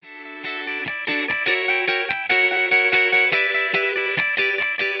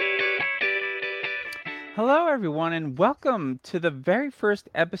Hello, everyone, and welcome to the very first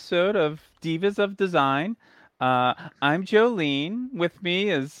episode of Divas of Design. I'm Jolene. With me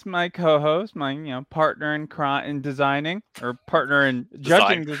is my co-host, my partner in crime in designing, or partner in Design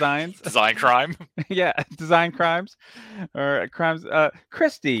judging designs. design crime. Yeah, design crimes or crimes.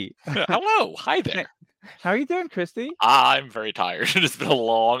 Christy. Hello, hi Hey, there. how are you doing, Christy? I'm very tired. It's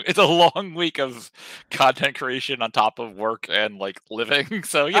a long week of content creation on top of work and like living.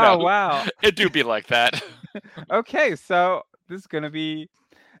 So, Oh, wow. it do be like that. Okay, so this is gonna be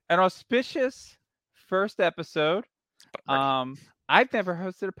an auspicious first episode. But I'm ready. Um, I've never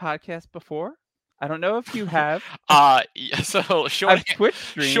hosted a podcast before. I don't know if you have. Yeah, so I've Twitch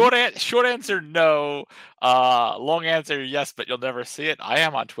streamed. short answer no. Long answer yes, but you'll never see it. I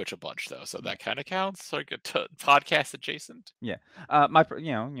am on Twitch a bunch though, so Yeah, that kind of counts. Like a podcast adjacent. yeah.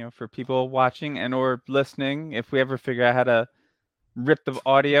 For people watching and or listening, if we ever figure out how to rip the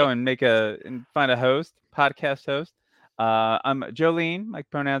audio and and find a host, podcast host. I'm Jolene. My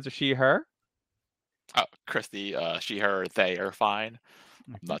pronouns are she, her. Oh, Christy, she, her, they are fine.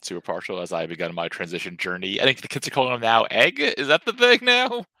 I'm Mhm. not super partial as I begun my transition journey. I think the kids are calling them now egg. Is that the thing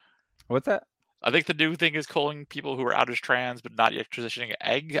now? What's that? I think the new thing is calling people who are out as trans but not yet transitioning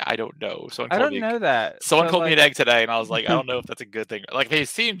egg. I don't know. I don't know that. Someone So called me like, an egg today, and I was like, I don't know if that's a good thing. Like they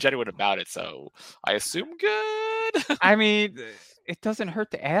seem genuine about it, so I assume good. I mean, it doesn't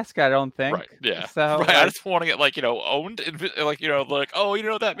hurt to ask. I don't Right? think Yeah. so. Right. I Like, just want to get owned, and like oh you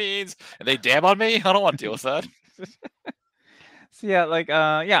know what that means, and they dab on me. I don't want to deal with that. So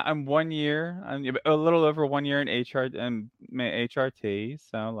yeah, yeah, I'm 1 year. I'm a little over 1 year in HR and my HRT.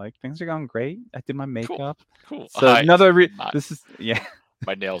 So like things are going great. I did my Cool. makeup. Cool. So Not this is yeah.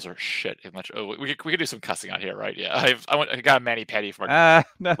 My nails are shit. Oh, we could do some cussing on here, right? Yeah, I got a mani pedi for my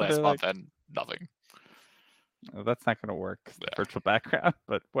No, they're last like, month and nothing. oh, that's not gonna work 'cause the Yeah, virtual background,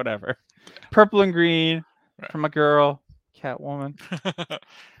 but whatever. Purple and green from a girl, Catwoman.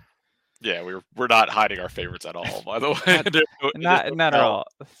 yeah. We're not hiding our favorites at all. By the way, Not there's not no not at tell. all.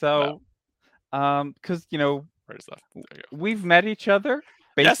 No, So because where's that? There you go. we've met each other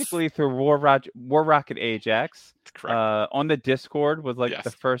Yes, basically through War Rocket Ajax. correct. On the Discord was like the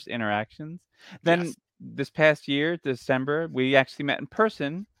Yes, first interactions. Then yes. this past year, December, we actually met in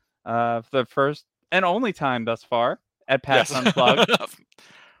person for the first and only time thus far at PAX Yes. Unplugged.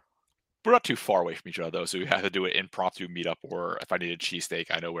 We're not too far away from each other though, so we have to do it impromptu meetup. Or if I need a cheesesteak,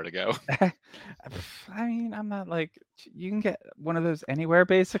 I know where to go. I mean, I'm not like you can get one of those anywhere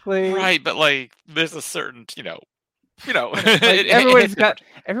basically. Right, but like there's a certain Like it hits different.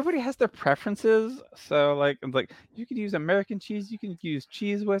 everybody has their preferences. So like I'm like you could use American cheese, you can use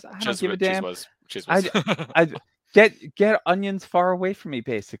cheese whiz. I don't give a damn. Cheese I was. I get onions far away from me.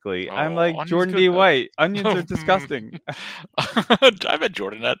 Basically, I'm Oh, like Onion's Jordan good D. though. White. Onions are disgusting. I met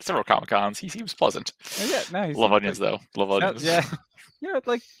Jordan at several Comic Cons. He seems pleasant. Yeah, no, he Love seems onions like though. Love no, onions. yeah.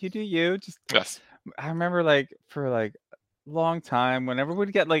 Like you do you. Just Yes. I remember like for like long time whenever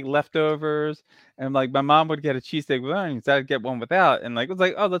we'd get like leftovers and like my mom would get a cheesesteak with onions, I'd get one without, and like it was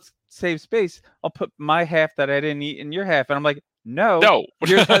like, oh, let's save space. I'll put my half that I didn't eat in your half, and I'm like, no, No.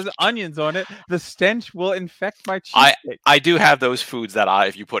 yours has onions on it. The stench will infect my I cheesesteak. I do have those foods that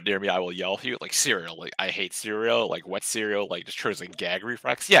if you put near me, I will yell at you. Like cereal. Like I hate cereal. Like wet cereal. Like just triggers like gag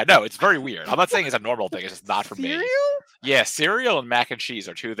reflex. Yeah, no, it's very weird. I'm not saying it's a normal thing. It's just not for me. Cereal? Yeah, cereal and mac and cheese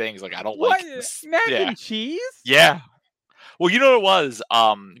are two things like I don't What? like. Mac Yeah, and cheese? yeah. Well, you know what it was.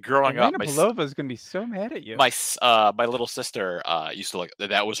 Growing up, Elena Belova is gonna be so mad at you. my little sister used to like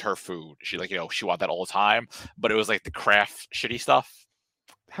that was her food. She like she wanted that all the time, but it was like the craft shitty stuff.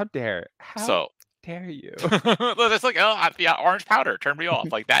 How So dare you? it's like yeah, orange powder turned me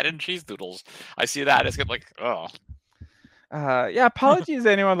off like that and cheese doodles. I see that it's good like oh Yeah, apologies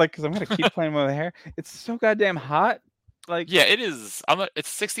to anyone, like, because I'm gonna keep playing with the hair. It's so goddamn hot. Like, yeah it is. I'm not, it's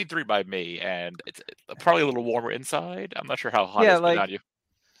 63 by me and it's probably a little warmer inside. I'm not sure how hot it yeah, is, but like not you.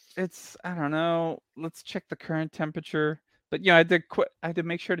 I don't know. Let's check the current temperature. But I did quit. I had to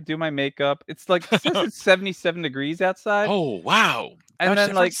make sure to do my makeup. It's like it says it's 77 degrees outside, Oh wow, and much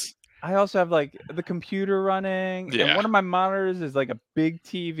then like difference. I also have like the computer running, and Yeah. one of my monitors is like a big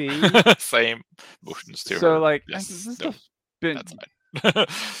TV. Same motions to So her. like Yes. this No, stuff's been that's fine.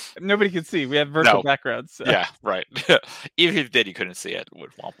 nobody can see. We have virtual No. backgrounds. So. Yeah, right. Even if you did, you couldn't see it.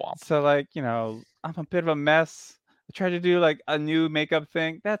 Would womp womp. So like, I'm a bit of a mess. I tried to do like a new makeup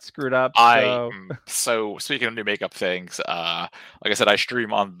thing. That screwed up. So So speaking of new makeup things, like I said, I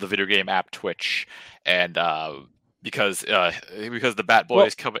stream on the video game app Twitch, and because the Bat Boy well,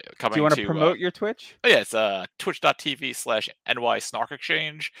 is do you coming want to to promote your Twitch? oh yeah, it's twitch.tv/NY Snark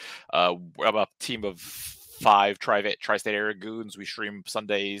Exchange. We're about a team of 5 tri-state area goons. We stream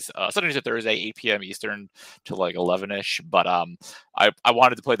Sundays to Thursday, 8 p.m. Eastern to like 11ish. But I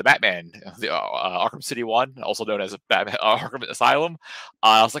wanted to play the Batman, the Arkham City one, also known as Batman Arkham Asylum.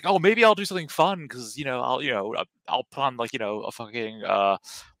 I was like, oh, maybe I'll do something fun because I'll put on like a fucking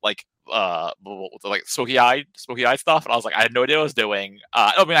like smoky-eyed stuff, and I was like, I had no idea what I was doing.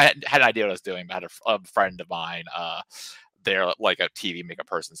 I mean, I had an idea what I was doing. I had a friend of mine. They're like a TV makeup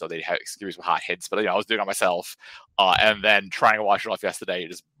person, so they had excuse with hot hints. But I was doing it myself, and then trying to watch it off yesterday.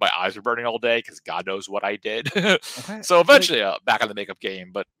 Just my eyes were burning all day because God knows what I did. So eventually, back on the makeup game.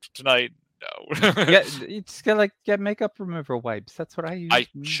 But tonight, no. Yeah, you just gotta get makeup remover wipes. That's what I use. I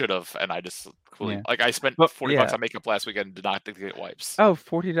should have, and I just I spent $40 on makeup last weekend and did not think to get wipes. Oh,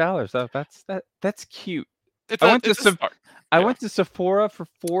 $40. Oh, that's cute. I went to Sephora for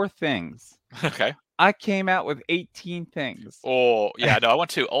 4 things. Okay. I came out with 18 things. Oh, yeah, no, I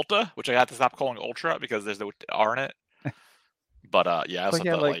went to Ulta, which I had to stop calling Ultra because there's no R in it. But yeah, I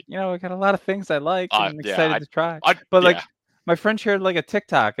got a lot of things I like and I'm excited to try. My friend shared like a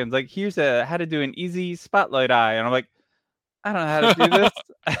TikTok and like, here's how to do an easy spotlight eye, and I'm like, I don't know how to do this.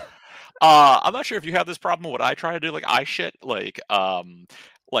 I'm not sure if you have this problem. What I try to do, like eye shit,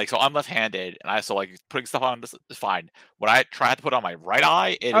 so I'm left-handed, and putting stuff on is fine. When I try to put on my right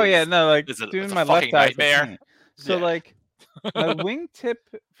eye, it's my fucking left eye nightmare. So like my wingtip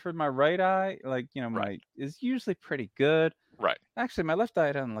for my right eye, is usually pretty good. Right. Actually, my left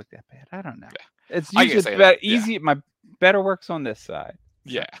eye doesn't look that bad. I don't know. Yeah. It's usually easy. My better works on this side.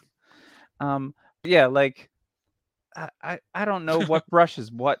 Yeah. Like I don't know what brush is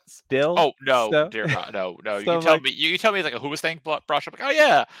what still. Oh no, dear God, no. You tell me like a Hoobastank brush. I'm like, oh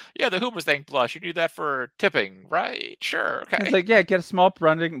yeah, the Hoobastank blush. You need that for tipping, right? Sure, okay. It's like, get a small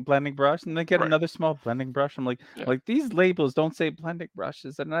blending brush, and then get another small blending brush. I'm like, these labels don't say blending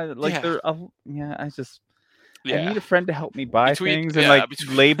brushes, and I I need a friend to help me buy things and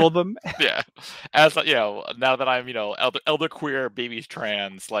label them. Yeah, as now that I'm elder queer baby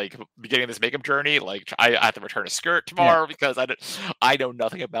trans, beginning this makeup journey, I have to return a skirt tomorrow because I know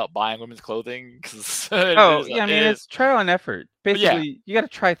nothing about buying women's clothing. It's trial and effort. Basically, you got to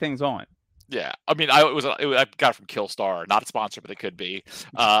try things on. Yeah, I mean, I got it from Killstar, not a sponsor, but they could be.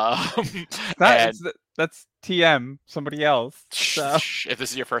 That's TM, somebody else. So. If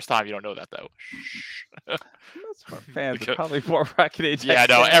this is your first time, you don't know that though. Most of our fans are probably more Rocket Ajax. Yeah,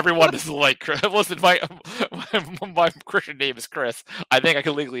 no, everyone is like, listen, my Christian name is Chris. I think I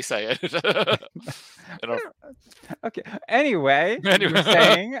can legally say it. Okay. Anyway, you were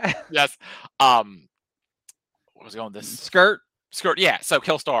saying yes. What was going this skirt? Yeah. So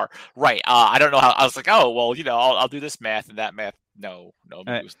Killstar, right? I don't know how. I was like, oh well, I'll do this math and that math. No.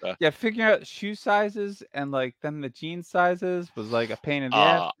 Figuring out shoe sizes and then the jean sizes was like a pain in the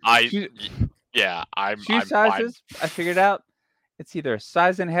ass. Shoe sizes. I figured out it's either a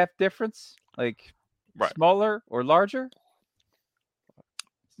size and a half difference, smaller or larger.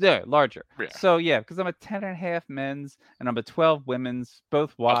 Yeah, larger. Yeah. So because I'm a 10.5 men's and I'm a 12 women's,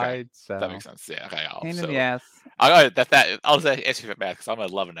 both wide. Okay. So that makes sense. Yeah. Okay. Pain in the ass. I'll just ask you for math because I'm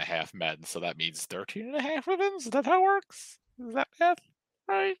 11.5 men, so that means 13.5 women's. Is that how it works? Is that math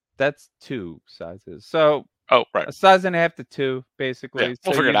right? That's 2 sizes. So right. A size and a half to 2, basically. Yeah,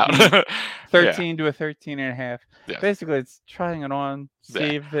 we'll figure it out. 13 to a 13.5. Yeah. Basically, it's trying it on, see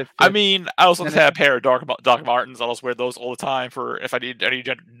if it fits. I mean, I also have a pair of Doc Martens. I'll just wear those all the time for if I need any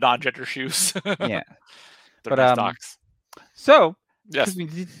non-gender shoes. Yeah. But Docs. So, yes, we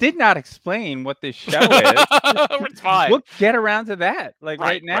did not explain what this show is. It's fine. We'll get around to that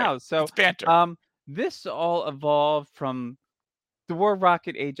right now. Right. So, it's banter. This all evolved from the War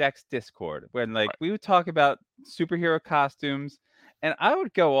Rocket Ajax Discord when we would talk about superhero costumes, and I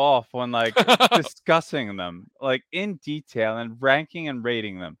would go off on discussing them in detail and ranking and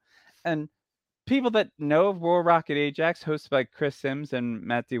rating them. And people that know of War Rocket Ajax, hosted by Chris Sims and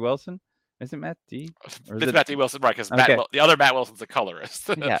Matt D. Wilson. Is it Matt D? It's Matt D. Wilson, right? Because the other Matt Wilson's a colorist.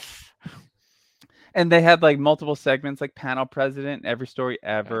 Yeah. And they had multiple segments Panel President, Every Story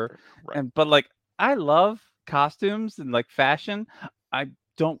Ever. Right. But I love costumes and fashion. I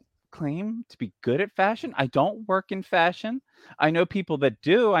don't claim to be good at fashion. I don't work in fashion. I know people that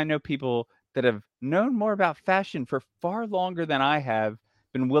do. I know people that have known more about fashion for far longer than I have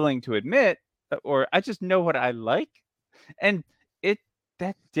been willing to admit, or I just know what I like. And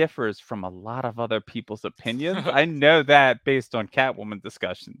that differs from a lot of other people's opinions. I know that based on Catwoman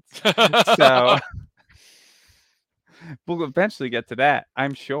discussions. So we'll eventually get to that,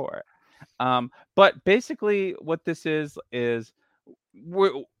 I'm sure. But basically what this is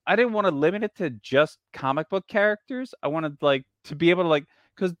I didn't want to limit it to just comic book characters. I wanted to be able to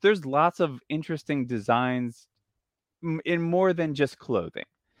because there's lots of interesting designs in more than just clothing.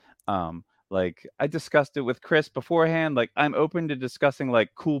 Like I discussed it with Chris beforehand. Like I'm open to discussing like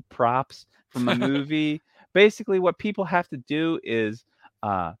cool props from a movie. Basically, what people have to do is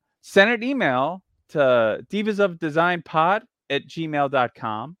uh, send an email to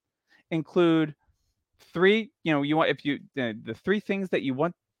divasofdesignpod@gmail.com. Include three, you want if you the three things that you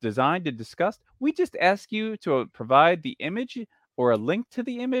want designed and discussed. We just ask you to provide the image or a link to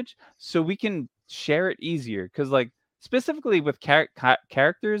the image so we can share it easier. Because like specifically with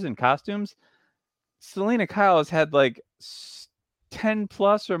characters and costumes, Selena Kyle has had like 10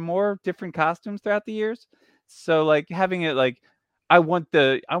 plus or more different costumes throughout the years. So like having it like I want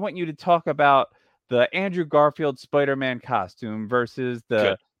you to talk about the Andrew Garfield Spider-Man costume versus Good. the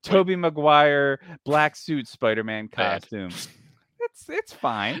Wait, Tobey Maguire black suit Spider-Man man. costume. It's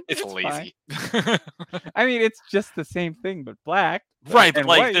fine. It's It's fine. lazy. I mean, it's just the same thing but black Right, but and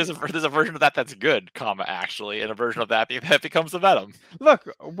like white. there's a version of that that's good, comma actually, and a version of that that becomes the Venom. Look,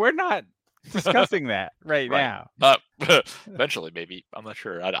 we're not discussing that right Right. now. Eventually, maybe. I'm not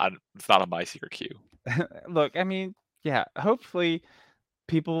sure. It's not on my secret queue. Look, I mean, yeah, hopefully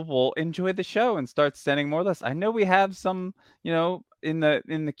people will enjoy the show and start sending more lists. I know we have some, in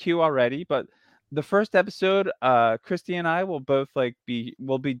the queue already, but the first episode, Christy and I will both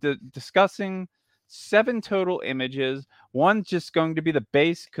discussing 7 total images. One's just going to be the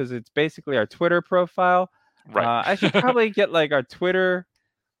base because it's basically our Twitter profile. Right. I should probably get like our Twitter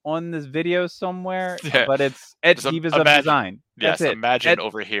on this video somewhere, Yeah. but it's at Just Divas of imagine. Design. That's Yes. it. Imagine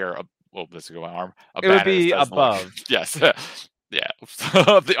over here. Well, this is my arm. A It would banner that be says like, above. yes. Yeah.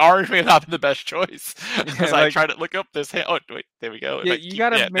 The orange may have not been the best choice Yeah, as I like try to look up this hand. Oh, wait. There we go. If yeah, I you keep,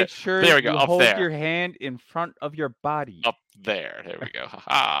 gotta yeah. make sure There we go. you Up hold there. your hand in front of your body. Up there. There we go.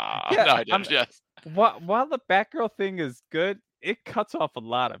 Ah. Yeah, No, I did. Yes. while the Batgirl thing is good, it cuts off a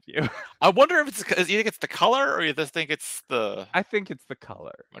lot of you. I wonder if you think it's the color or you just think it's the. I think it's the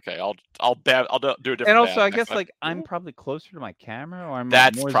color. Okay, I'll do a And different also, band I next guess time. like I'm probably closer to my camera or I'm like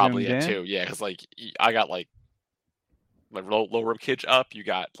That's more probably zoomed it in. too. Yeah, because like I got like low rib cage up. You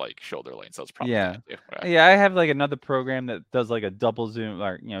got like shoulder lane, so it's probably Yeah. that too. Yeah, I have like another program that does like a double zoom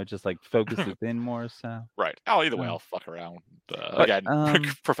or just like focuses in more so. Right. Oh, either way, So, I'll fuck around. but Again,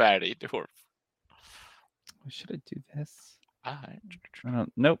 profanity. should I do this? Alright.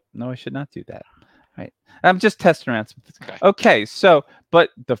 Nope. No, I should not do that. Right. I'm just testing around some things. Okay. Okay, so but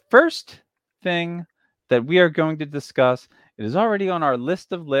the first thing that we are going to discuss, it is already on our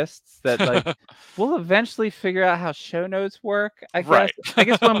list of lists that like we'll eventually figure out how show notes work. I guess. Right. I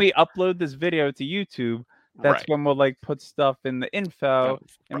guess when we upload this video to YouTube, that's Right. when we'll like put stuff in the info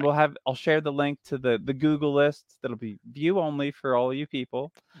and Right. I'll share the link to the Google list that'll be view only for all you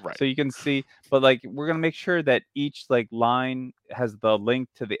people. Right. So you can see, but like we're gonna make sure that each like line has the link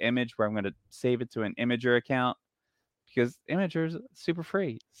to the image where I'm gonna save it to an Imager account because Imager's super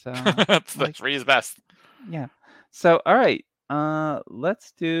free. So That's like, free is best. yeah. So all right,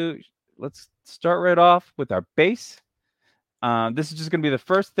 let's start right off with our base. This is just going to be the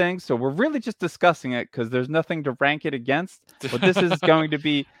first thing, so we're really just discussing it because there's nothing to rank it against. But this is going to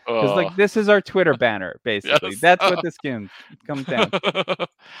be because like this is our Twitter banner, basically. Yes. That's what this comes down to.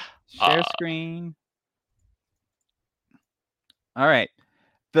 Share screen. All right,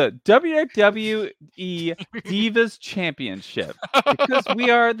 the WWE Divas Championship because we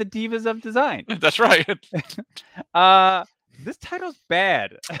are the Divas of Design. That's right. This title's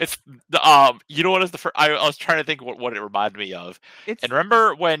bad. It's the you know what is the first? I was trying to think what it reminded me of. And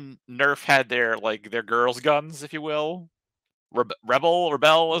remember when Nerf had their girls' guns, if you will? Rebel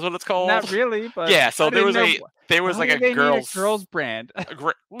is what it's called. Not really, but yeah. So there was like a girls brand.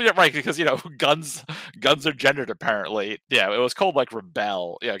 Yeah, right, because guns are gendered apparently. Yeah, it was called like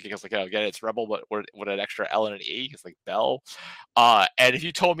Rebel. Yeah, because like again, it's Rebel, but with an extra L and an E. It's like Bell. And if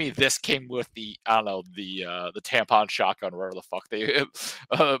you told me this came with the the tampon shotgun, whatever the fuck they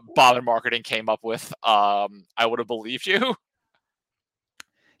Bob and marketing came up with, I would have believed you.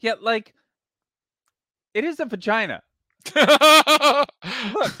 Yeah, like it is a vagina.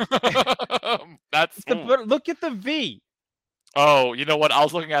 Look, look at the V. Oh, you know what? I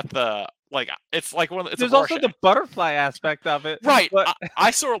was looking at the it's like one. It's There's also the butterfly aspect of it, right? But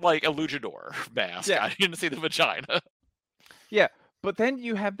I saw like a luchador mask. Yeah. I didn't see the vagina. Yeah, but then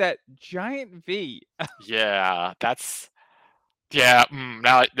you have that giant V. Yeah, that's now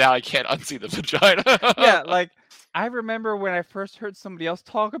I can't unsee the vagina. Yeah, like I remember when I first heard somebody else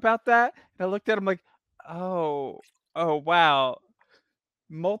talk about that, and I looked at him like, oh wow.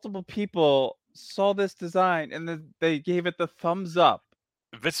 Multiple people saw this design and then they gave it the thumbs up.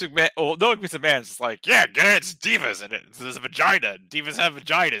 Vince McMahon. Well, no, Vince McMahon's just like, yeah, get it. It's divas in it. There's a vagina. Divas have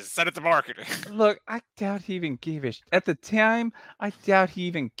vaginas. Send it to marketing. Look, I doubt he even gave a at the time, I doubt he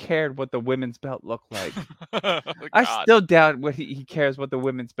even cared what the women's belt looked like. I God. still doubt what he cares what the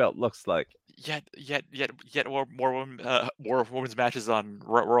women's belt looks like. Yet more women, more women's matches on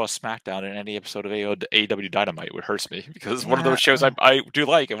Raw, SmackDown, in any episode of AEW Dynamite, which hurts me because one of Yeah, those shows I do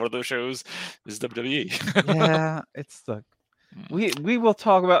like, and one of those shows is WWE. yeah, it's the we will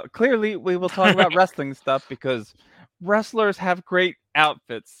talk about clearly we will talk about wrestling stuff because wrestlers have great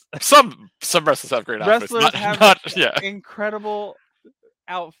outfits. Some wrestlers have great outfits, Wrestlers have not yeah, incredible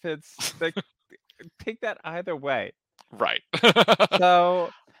outfits that take that either way. right. So,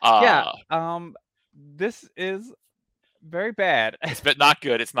 yeah, uh this is very bad. It's been not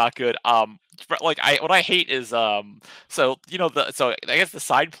good. It's not good. Like what I hate is so I guess the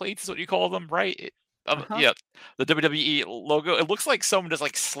side plates is what you call them, right? Uh-huh. Yeah, the WWE logo. It looks like someone just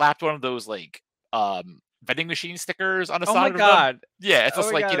like slapped one of those like vending machine stickers on the Oh my side of them. god. Yeah, it's Oh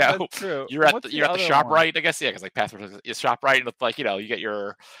just my like god, that's true. you're And at what's the the you're at the other shop one? right. I guess yeah, because like Password is shop right, and it's like you get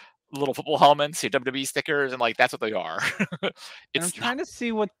your little football helmets, your WWE stickers, and like that's what they are. And I'm It's not trying to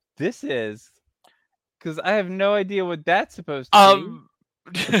see what this is because I have no idea what that's supposed to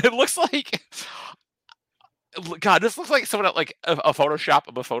be. it looks like God, this looks like someone at like a Photoshop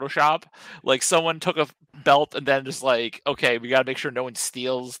of a Photoshop. Like someone took a belt and then just like, okay, we gotta make sure no one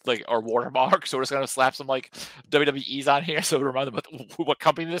steals like our watermark, so we're just gonna slap some like WWEs on here so we remind them what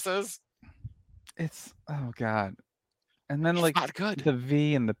company this is. It's oh god. And then It's like not good. the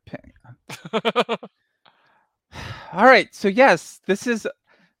V and the pink. All right, so yes, this is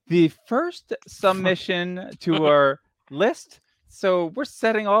the first submission to our list. So we're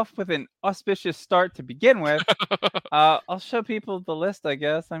setting off with an auspicious start to begin with. I'll show people the list, I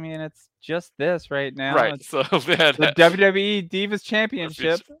guess. I mean, it's just this right now. Right. It's So man, the WWE Divas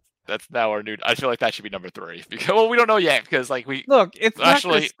Championship. that's now our new. I feel like that should be number 3 because well, we don't know yet because like we Look, it's not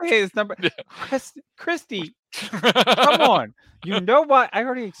going to actually. stay as number. Christy, come on. You know what? I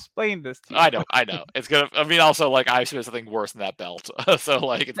already explained this to you. I know. It's gonna. I mean, also like I expect something worse than that belt, so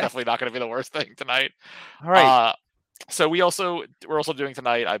like it's definitely not gonna be the worst thing tonight. All right. So we're also doing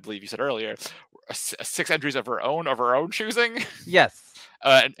tonight. I believe you said earlier, 6 entries of our own choosing. Yes.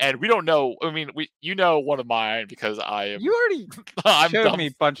 And we don't know. I mean, you know one of mine because I am. You already I'm showed dumb. me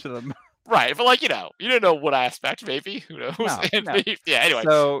a bunch of them. Right, but like you don't know what aspect. Maybe who knows? No, no. Yeah. Anyway,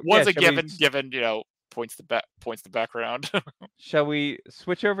 So one's yeah, a given. Points to background. shall we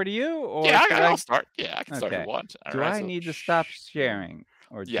switch over to you, or Yeah, should I'll start. Yeah, I can start if Okay. you want. All Do right, I so need to stop sharing,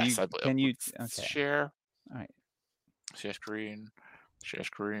 or do yes, you? I believe. Can you? Let's Okay. share. All right. Share screen. Share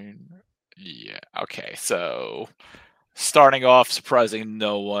screen. Yeah. Okay. So starting off, surprising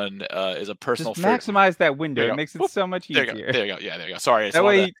no one is a personal. Just maximize that window. There you It go. makes it Whoop. so much There you easier. go. There you go. Yeah. There you go. Sorry. That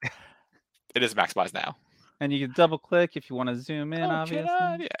way, It is maximized now. and you can double click if you want to zoom in. Obviously.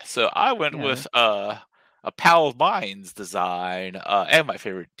 Yeah. So I went with a pal of mine's design and my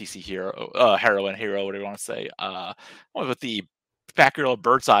favorite DC hero, heroine, whatever you want to say. I went with the Batgirl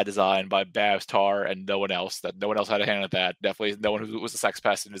Bird's Eye design by Babs Tarr and no one else. That no one else had a hand at that. Definitely no one who was a sex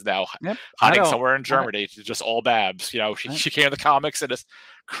pest and is now Yep. hiding somewhere in Germany. It's just all Babs. She came in the comics and just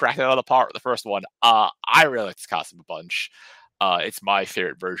cracked it out apart with the first one. I really like this costume a bunch. It's my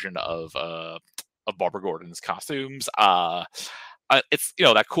favorite version of Barbara Gordon's costumes. It's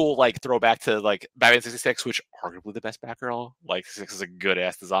that cool like throwback to like Batman 66, which arguably the best Batgirl. Like 66 is a good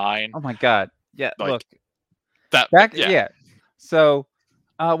ass design. Oh my god! Yeah, like, look. That yeah. So,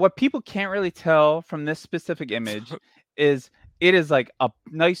 what people can't really tell from this specific image is it is like a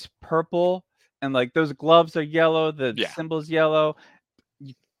nice purple, and like those gloves are yellow. The symbol's yellow.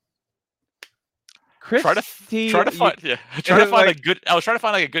 Try to find a good. I was trying to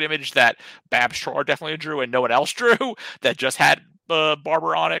find like a good image that Babs Tarr definitely drew and no one else drew that just had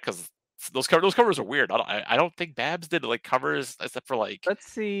Barbara on it because those covers are weird. I don't think Babs did like covers except for like. Let's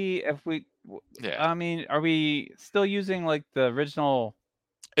see if we. Yeah. I mean, are we still using like the original?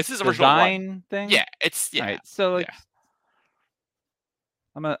 This is original design thing. Yeah, it's All right, so like,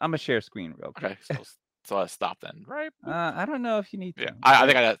 I'm a share screen real quick. Okay, so I stop then, right? I don't know if you need to. Yeah, I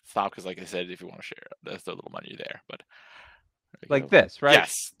think I got to stop because, like I said, if you want to share, there's a little money there. But like this, right?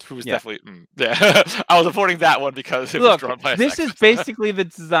 Yes, who was definitely. Yeah, I was avoiding that one because it was drawn by. This is basically the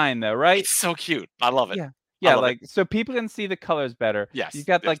design, though, right? It's so cute. I love it. Yeah, like so people can see the colors better. Yes, you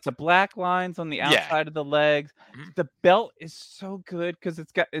got like the black lines on the outside of the legs. The belt is so good because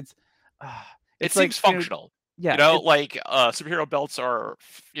it's it seems functional. Yeah, You know, like superhero belts are,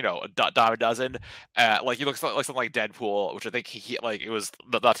 a dime a dozen. Like he looks like something like Deadpool, which I think he like it was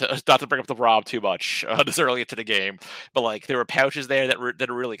not to bring up the Rob too much this early into the game, but like there were pouches there that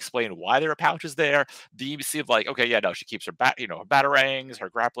really explain why there were pouches there. The BBC of like, okay, yeah, no, she keeps her her batarangs, her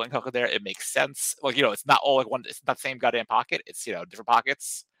grappling hook in there. It makes sense. Like it's not all like one. It's not the same goddamn pocket. It's different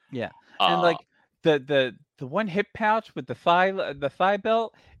pockets. yeah, and Uh, like the one hip pouch with the thigh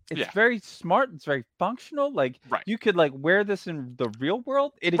belt, it's yeah, very smart. It's very functional. Like right, you could like wear this in the real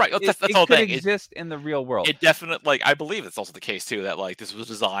world. right. That's the It whole could thing. exist in the real world. It definitely like I believe it's also the case too that like this was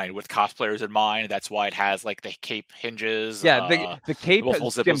designed with cosplayers in mind. That's why it has like the cape hinges, Yeah, the cape multiple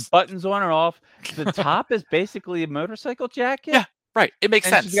has again zippers. buttons on and off. The top is basically a motorcycle jacket, Yeah, right. It makes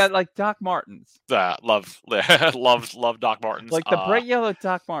and she's sense. got like Doc Martens. Love, love Doc Martens. Like the bright yellow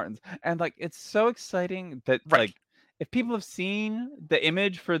Doc Martens, and like it's so exciting that Right. like if people have seen the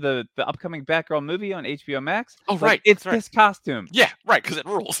image for the upcoming Batgirl movie on HBO Max, Oh, like right. it's That's right. this costume. Yeah, right. Because it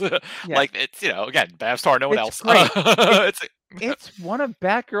rules. Yeah, Like it's again, Babstar, no one it's else. great. It's It's one of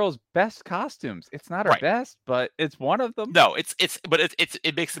Batgirl's best costumes. It's not her right. best, but it's one of them. No, but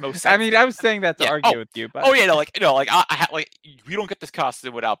it makes the most I sense. mean, I was saying that to Yeah. argue with you, but Oh yeah. No, like like we don't get this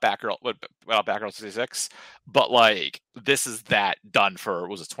costume without Batgirl 66, but like this is that done for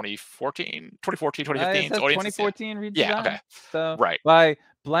was it 2014, it 2015 says audiences? Yeah. 2014 Yeah. redesign. Okay. So Right. by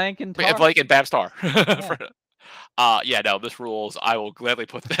Blank and Tar. Blake and Babstar. Yeah. Yeah, no, this rules. I will gladly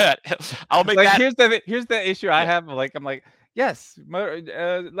put that. I'll make Like that here's the issue I yeah, have. Like I'm like, yes,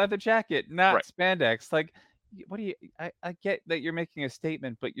 leather jacket, not right. spandex. Like, what do you? I get that you're making a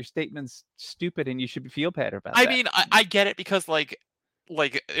statement, but your statement's stupid, and you should feel better about I that. mean, I get it because like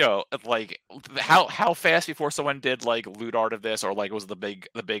like how fast before someone did like loot art of this or like was the big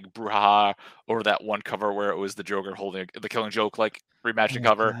brouhaha over that one cover where it was the Joker holding the Killing Joke like reimagined Oh,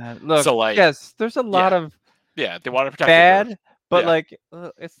 cover. God. Look, So like yes, there's a lot yeah, of yeah, they want to protect Joker. bad, but Yeah. like,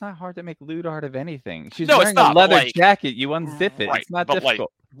 it's not hard to make lewd art of anything. She's No, it's wearing a not. But leather like jacket. You unzip it. right, It's not but like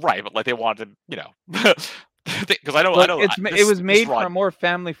difficult. right, but like they wanted because I Look, know it was this made for a run more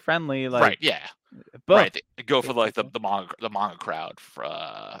family friendly right, like yeah. book. Right, they go for like Basically. the manga crowd, for,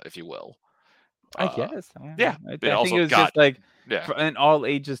 if you will. I Uh, guess. yeah, I it think also it was got just like yeah, for an all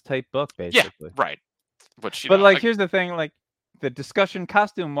ages type book, yeah, basically. right. Which But like, here's the thing: like, the discussion,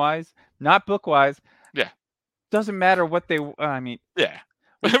 costume wise, not book wise, yeah, doesn't matter what they. I mean, yeah.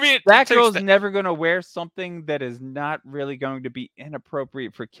 I mean, that to an girl's extent, never gonna wear something that is not really going to be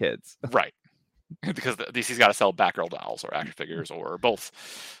inappropriate for kids. right? Because DC's got to sell Batgirl dolls or action figures or both.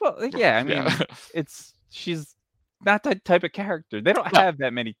 Well, yeah, I Yeah, mean, she's not that type of character. They don't no, have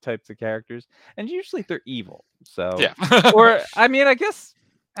that many types of characters, and usually they're evil. So, yeah. or I mean, I guess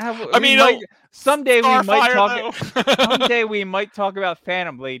I we mean, might someday we might Starfire talk. though. Someday we might talk about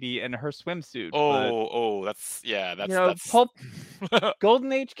Phantom Lady and her swimsuit, but That's yeah, that's. pulp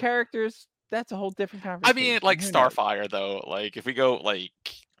Golden Age characters. That's a whole different I conversation. mean, like Who knows? Starfire though. Like if we go like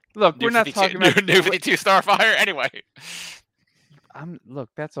Look, New we're not 52, talking about. New 52 Starfire. Anyway, Look,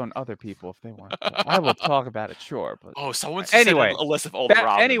 that's on other people if they want to. I will talk about it, sure, but oh, someone should send anyway, a list of all the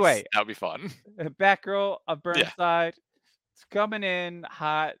Robins. anyway, That would be fun. Batgirl of Yeah. Burnside. It's coming in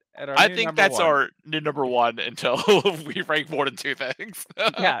hot at our I new think number that's one. our new number one until we rank more than two things.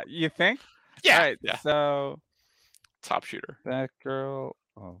 Yeah, you think? Yeah. All right, Yeah. so Top shooter. Batgirl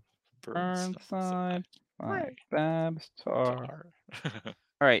of Burnside by Right. Babstar.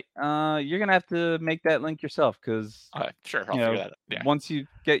 All right, you're gonna have to make that link yourself because Sure, I'll figure that out. Yeah. once you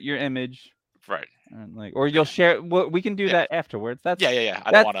get your image, Right. and like, or you'll share. Well, we can do that afterwards. That's Yeah.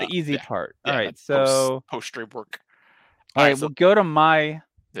 I don't that's want to. the easy part. Yeah, All right, that's so post stream work. all right, so we'll go to my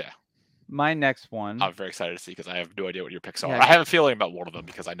yeah, my next one. I'm very excited to see because I have no idea what your picks are. Yeah. I have a feeling about one of them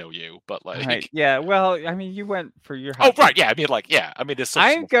because I know you, but like, All right, yeah. Well, I mean, you went for your. oh right, yeah. I mean, like, yeah. I mean, this.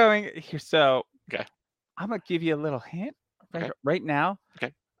 I'm going here, so Okay. I'm gonna give you a little hint Okay. right now.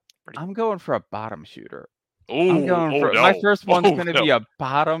 Okay. Ready. I'm going for a bottom shooter. Ooh, I'm going for no. my first one's Oh, gonna no. be a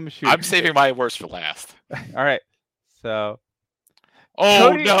bottom shooter. I'm saving my worst for last. All right, so Oh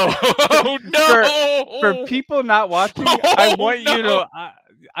Cody- no! Oh no! for people not watching, I want you to.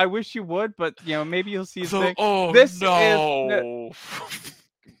 I wish you would, but maybe you'll see thing. Oh This no!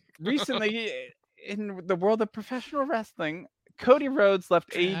 Recently, in the world of professional wrestling, Cody Rhodes left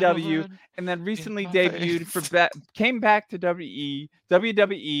AEW and then recently debuted came back to WWE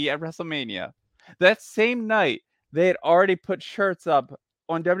at WrestleMania. That same night, they had already put shirts up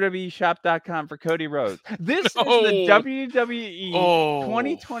on WWEshop.com for Cody Rhodes. This is the WWE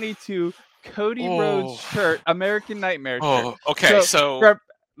 2022 Cody Rhodes shirt, American Nightmare shirt. Okay, so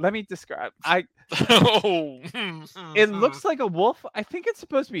let me describe. Oh, It looks like a wolf. I think it's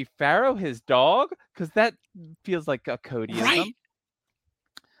supposed to be Pharaoh, his dog, because that feels like a right. Codyism.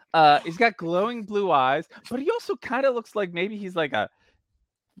 He's got glowing blue eyes, but he also kind of looks like maybe he's like a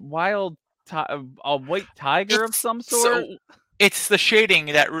wild, a white tiger of It's some sort. so it's the shading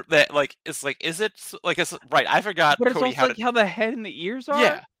that like it's like is it like it's right? I forgot But it's Cody also had a like how the head and the ears are.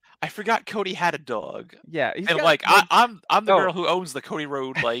 yeah. I forgot Cody had a dog. Yeah, he's And got like like I'm the oh girl who owns the Cody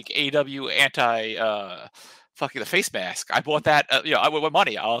Road like AW anti fucking the face mask. I bought that I with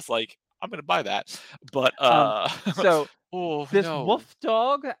money. I was like I'm gonna buy that. But so oh this no. wolf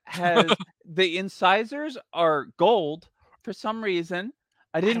dog has the incisors are gold for some reason.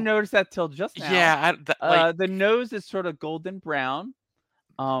 I I didn't don't notice that till just now. yeah, like The nose is sort of golden brown.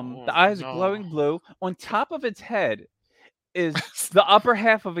 The oh eyes are no. glowing blue. On top of its head is the upper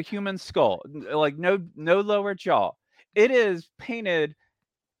half of a human skull, like no lower jaw. It is painted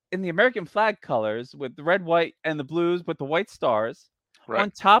in the American flag colors with the red, white, and the blues with the white stars. Right.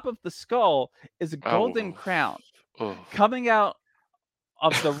 On top of the skull is a golden Oh. crown. Oh. Coming out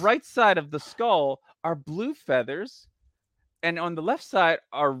of the right side of the skull are blue feathers, and on the left side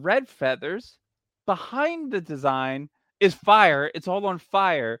are red feathers. Behind the design is fire. It's all on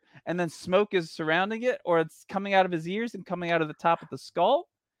fire, and then smoke is surrounding it, or it's coming out of his ears and coming out of the top of the skull.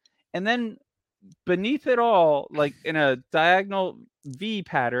 And then beneath it all, like in a diagonal V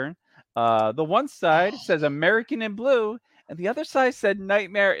pattern, the one side says American in blue, and the other side said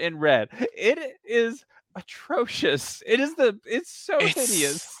Nightmare in red. It is atrocious. It's so It's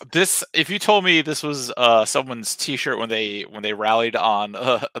hideous. this if you told me this was someone's t-shirt when they rallied on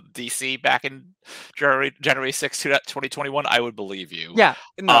DC back in January 6th, 2021, I would believe you. Yeah,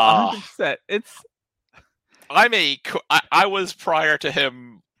 no, Uh 100%. It's I was prior to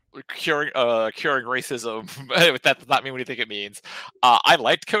him curing racism. That does not mean what you think it means. I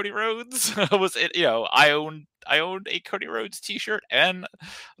liked Cody Rhodes. Was it I owned a Cody Rhodes t-shirt and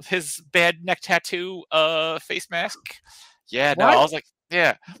his bad neck tattoo face mask. Yeah, no, I what? was like,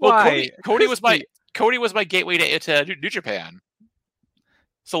 yeah. Well, Why, Christy? Cody was my gateway to New Japan.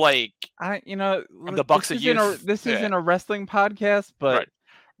 So like from the Look, Bucks of Youth. this Yeah, isn't a wrestling podcast, but right.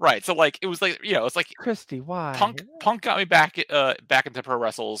 Right. So like it was like it's like Christy, why? Punk got me back into pro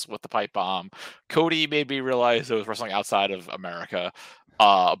wrestles with the pipe bomb. Cody made me realize there was wrestling outside of America.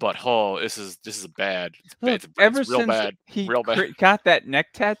 But oh, this is bad. Look, It's ever real since bad, he real bad. got that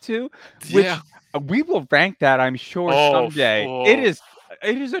neck tattoo, which Yeah. we will rank that, I'm sure, someday. Oh, It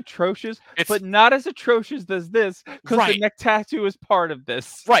is atrocious, it's but not as atrocious as this, because the right, neck tattoo is part of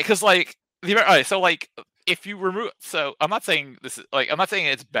this. right. Because like all right, so like if you remove, so I'm not saying this is like I'm not saying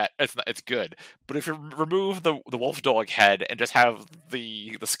it's bad, it's good, but if you remove the wolf dog head and just have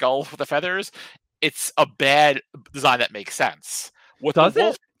the skull with the feathers, it's a bad design that makes sense. With the Does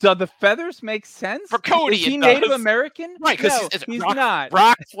wolf it? Do the feathers make sense? for Cody, Is he it Native does. American? Right, because No, it's he's not.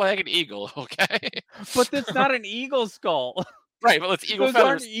 rock, flag, and eagle. Okay, But that's not an eagle skull. right, but it's eagle Those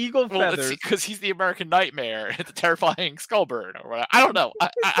aren't feathers. eagle Well, let's see, feathers. because he's the American Nightmare. It's a terrifying skull bird, or whatever. I don't know.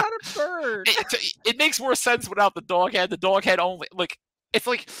 It's not a bird. It makes more sense without the dog head. The dog head only like it's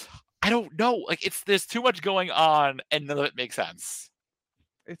like I don't know. Like there's too much going on, and none of it makes sense.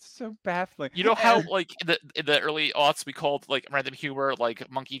 It's so baffling. You know how like in the early aughts we called like random humor like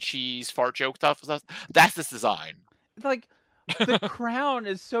monkey cheese fart joke stuff. That's this design. Like the crown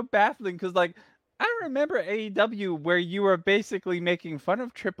is so baffling because like I remember AEW where you were basically making fun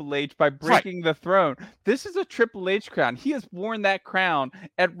of Triple H by Right, breaking the throne. This is a Triple H crown. He has worn that crown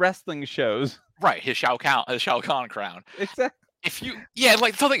at wrestling shows. right. His Shao Kahn crown. Exactly. If you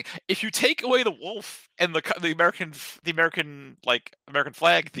like something, if you take away the wolf and the American like American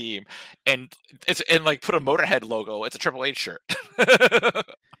flag theme and like put a Motorhead logo, it's a Triple H shirt.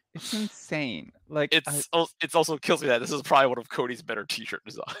 It's insane. Like It's also kills me that this is probably one of Cody's better T-shirt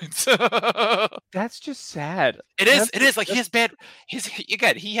designs. that's just sad. It is like he has bad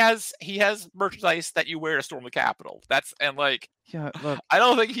again he has merchandise that you wear to storm the Capitol. That's and like Yeah, look, I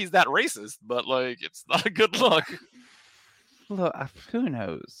don't think he's that racist, but like it's not a good look. look, who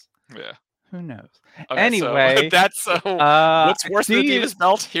knows? Yeah. Who knows? Okay, so Anyway, that's what's worse do than the you Divas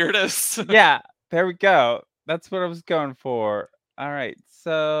belt? Here it is. yeah, there we go. That's what I was going for. All right,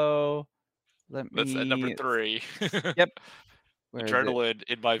 so let That's at number me. 3. Yep. Where is it? Adrenaline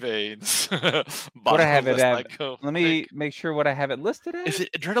in my veins. What I have it Bottomless at? like go Let thick. me make sure what I have it listed Is as.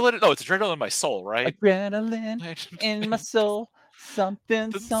 it adrenaline? No, it's adrenaline in my soul, right? Adrenaline in my soul.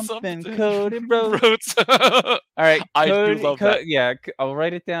 Something, something. Something Cody Road. Rhodes. All right, I do love that. Yeah, I'll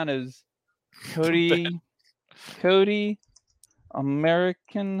write it down as Cody. Cody,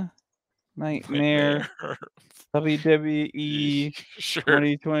 American Nightmare WWE Sure.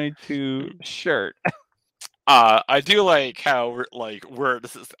 2022 shirt. I do like how we're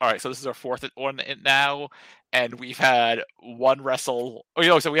this is all right. So this is our fourth one now, and we've had one wrestle.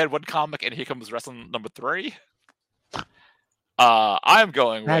 Oh, so we had one comic, and here comes wrestling number 3. I'm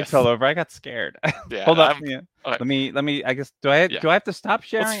going I fell with over. I got scared. yeah. Hold up. Yeah. Okay, Let me. I guess do I yeah. have to stop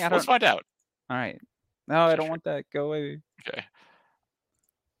sharing? I Let's don't. find out. All right. No, I Okay, don't sure. want that. Go away. Okay.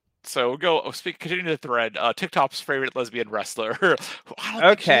 So we'll go. Continue the thread. TikTok's favorite lesbian wrestler. Who I don't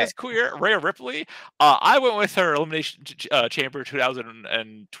think she Okay. is queer. Rhea Ripley. I went with her Elimination Chamber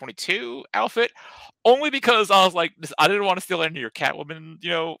 2022 outfit, only because I was like, I didn't want to steal any of your Catwoman,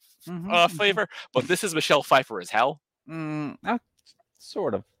 Mhm. flavor. But this is Michelle Pfeiffer as hell.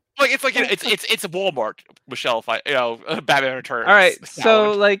 Sort of. Like it's like it's a Walmart Michelle Pfeiffer. Batman All right. Returns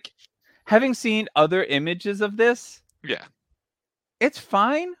So Catwoman. like, having seen other images of this, Yeah. it's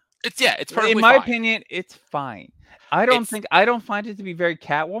fine. It's In perfectly my fine. opinion, it's fine. It's I don't find it to be very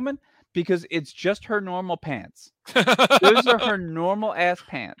Catwoman because it's just her normal pants. Those are her normal ass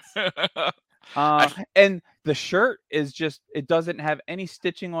pants. I And the shirt is just it doesn't have any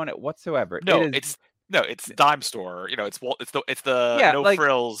stitching on it whatsoever. It No, is it's dime store. It's the yeah, no like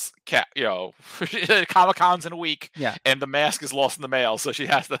frills cat. Comic Con's in a week, yeah. and the mask is lost in the mail, so she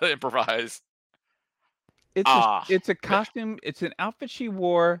has to improvise. Ah, It's a yeah, costume, it's an outfit she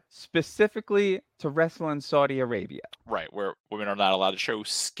wore specifically to wrestle in Saudi Arabia. right. Where women are not allowed to show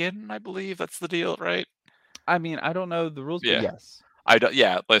skin, I believe that's the deal, right? I mean, I don't know the rules, but Yeah. yes. I don't.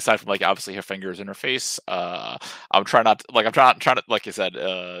 Yeah, aside from like obviously her fingers in her face, I'm trying not to, like I'm trying to, like you said,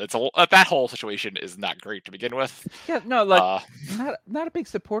 that whole situation is not great to begin with. Yeah, no, like Uh, not a big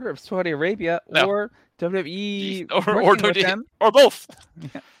supporter of Saudi Arabia no, or WWE or working with them. or both.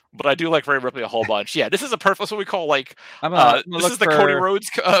 Yeah. But I do like Ray Ripley a whole bunch. Yeah, this is a perfect. That's what we call like. I'm gonna This look is the Cody for Rhodes.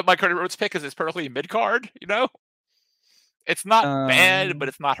 My Cody Rhodes pick is it's perfectly mid card. It's not bad, but um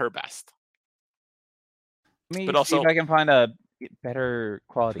it's not her best. let me But see if also, I can find a better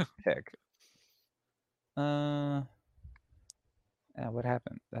quality pick. Uh, what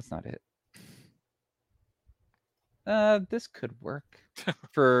happened? That's not it. This could work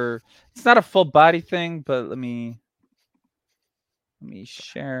for it's not a full body thing, but let me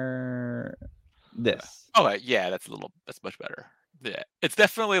share this. oh yeah, that's much better. Yeah, it's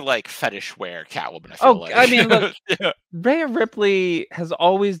definitely like fetish wear Catwoman. I feel Oh, like. I mean, look, Yeah, Rhea Ripley has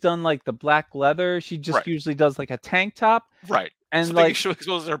always done like the black leather. She just right, usually does like a tank top right. and Something like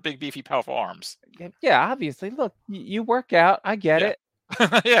shows her big, beefy, powerful arms. yeah, obviously. Look, you work out. I get Yeah, it.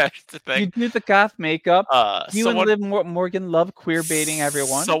 yeah. It's the You thing. do the goth makeup. You and Someone Liv Morgan love queer baiting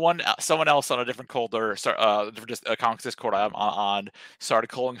everyone. someone else on a different different just a comics Discord I'm on started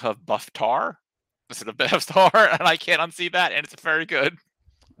calling her Buff Tar instead of Babstar, and I can't unsee that, and it's very good.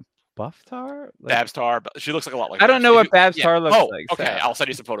 Bufftar? Like Babstar, but she looks like a lot like I don't Babs. know If what you, yeah. Babstar looks Oh, like, okay. so I'll send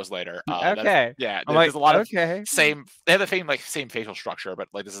you some photos later. That is okay. yeah. I'm like, There's a lot of okay. same. They have the same facial structure, but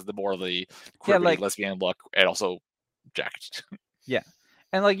like this is the more the Yeah, queer baiting like lesbian look, and also jacked. yeah.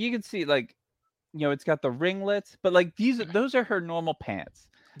 And like you can see like it's got the ringlets, but like those are her normal pants.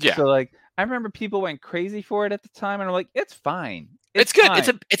 Yeah, So like I remember people went crazy for it at the time and I'm like, it's fine. it's It's good.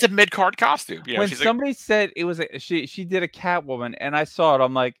 fine. It's a mid card costume. When She's like somebody said it was she did a Catwoman and I saw it,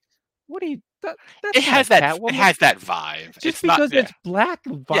 I'm like, what are you it that's not a has that Catwoman. vibe. Just It's not. because Yeah. it's black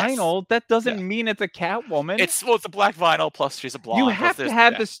Yes. vinyl, that Yeah. doesn't mean it's a Catwoman. It's a black vinyl plus she's a You blonde plus have to this.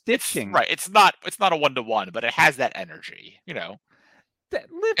 have Yeah. the It's stitching. right. It's not a 1-to-1, but it has that energy.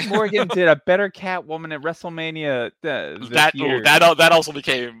 Liv Morgan did a better Catwoman at WrestleMania this year. That also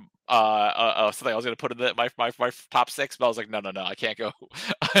became something I was gonna put in my top 6, but I was like, no, I can't go.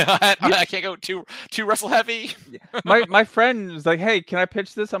 You, I can't go too wrestle heavy. my friend was like, "Hey, can I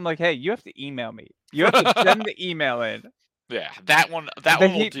pitch this?" I'm like, "Hey, you have to email me. You have to send the email in." Yeah, that They one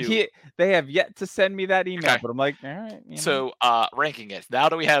will do. they have yet to send me that email, Okay. but I'm like, all right, So ranking it. Now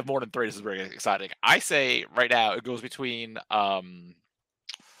that we have more than 3, this is very exciting. I say right now it goes between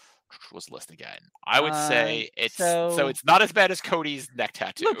what's the list again? I would say so it's not as bad as Cody's neck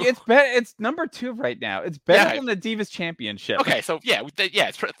tattoo. look, it's better. It's number 2 right now. It's better Yeah. than the Divas Championship. Okay, so yeah,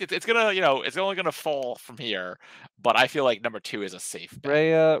 it's gonna it's only gonna fall from here, but I feel like number 2 is a safe bet.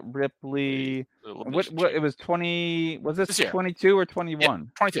 Rhea Ripley. Elimination What? It Chamber was 20. Was this this year. 22 or Yep,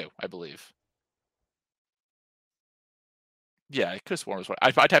 21? 22, I believe. Yeah, I could have sworn it was.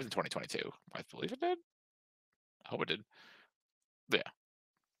 I typed in 2022. I believe it did. I hope it did. Yeah.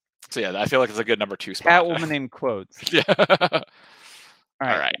 So yeah, I feel like it's a good number 2 spot. Catwoman in quotes. Yeah. All All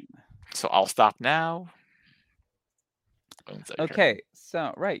right. right. So I'll stop now. Okay.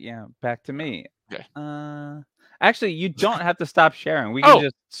 So right, yeah, back to me. Okay. Actually, you don't have to stop sharing. We can Oh,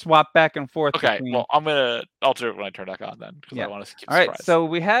 just swap back and forth okay. between. Well, I'll do it when I turn back on then, because I Yeah. want to keep All right. surprise. So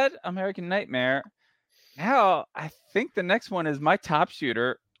we had American Nightmare. Now I think the next one is my top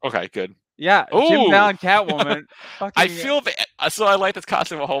shooter. Okay, good. Yeah, Jim Oh, Ballin Catwoman. I Fucking feel so. I like this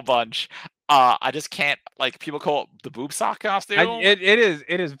costume a whole bunch. I just can't like people call it the boob sock costume. it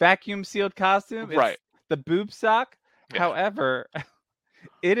is vacuum sealed costume. It's Right. the boob sock. Yeah. However,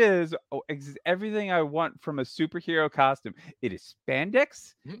 it is everything I want from a superhero costume. It is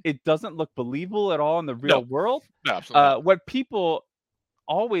spandex. Mhm. It doesn't look believable at all in the No, real world. no, absolutely not. What people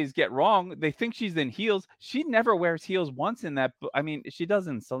always get wrong, they think she's in heels. She never wears heels once in that. I mean, she does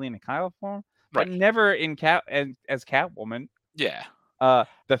in Selena Kyle form, but Right. never in as Catwoman. Yeah.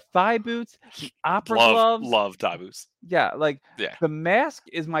 The thigh boots, the opera Love gloves. Tabus. Yeah, like Yeah. the mask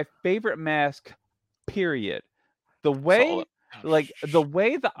is my favorite mask. Period. The So way, like the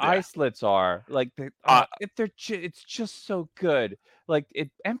way the eye yeah. slits are, like Uh, it's just so good. Like it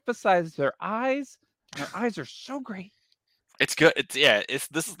emphasizes their eyes. And their eyes are so great. it's good.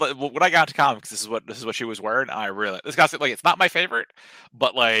 This is like when I got into comics. This is what she was wearing. And I really this costume. Like it's not my favorite,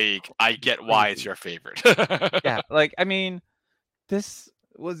 but like I It's get why it's crazy. your favorite. Yeah, like I mean, this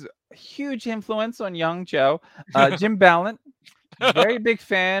was a huge influence on young Joe. Jim Ballant, very big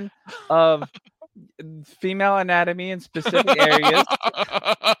fan of female anatomy in specific areas.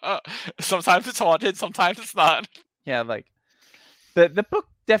 Sometimes it's haunted. Sometimes it's not. Yeah, like the book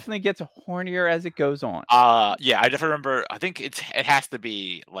definitely gets hornier as it goes on. Yeah, I definitely remember. I think it has to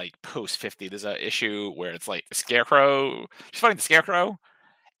be like post 50. There's an issue where it's like the Scarecrow. She's fighting the Scarecrow,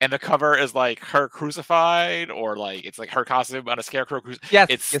 and the cover is like her crucified, or like it's like her costume on a Scarecrow. Yes,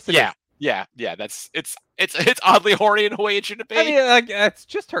 It's yes, it is. yeah. That's it's oddly horny in a way it shouldn't I be. mean, like it's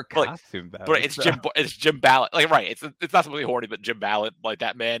just her But like, costume, though. but it's Jim Ballard. Like right, it's not really horny, but Jim Ballard, like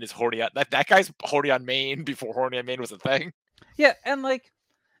that man is horny. That guy's horny on Maine before horny on Maine was a thing. Yeah,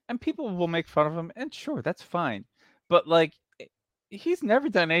 and people will make fun of him, and sure, that's fine. But like, he's never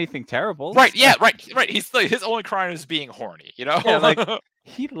done anything terrible. Right, yeah, right. He's like his only crime is being horny, you know? Yeah, like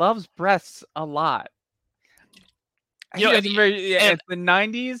he loves breasts a lot. You He know, doesn't very. Yeah, and it's the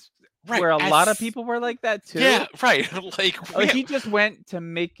 '90s right, where a lot of as people were like that too. yeah, right. Like He just went to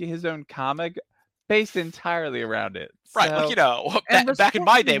make his own comic based entirely around it. right, like So, you know, and back in respect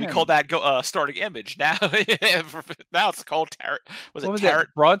my to day, we called him. that starting image. Now, now it's called Tarot. Was What it was it? Tarot?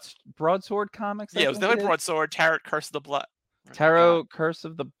 Broadsword Comics, I Yeah, it was think it definitely is. Broadsword, Tarot, Curse of the Blood. Oh my God, Tarot Curse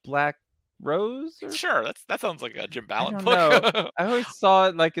of the Black Rose, or sure, that sounds like a Jim I Ballard don't book. know. I always saw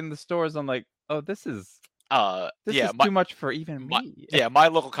it like in the stores. I'm like, oh, this Yeah, is too much for even me. my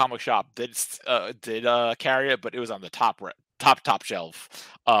local comic shop did carry it, but it was on the top shelf,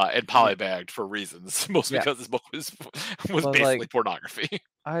 and Yeah, polybagged for reasons, mostly yeah. because this book was But like, basically pornography.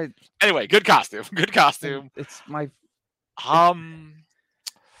 I, Anyway, good costume, good and costume. it's my. It's, Um,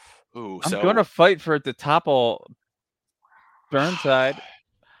 ooh, I'm gonna so fight for it to topple Burnside.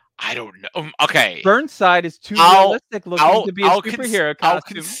 I don't know. Okay, Burnside is too I'll realistic looking to be a superhero I'll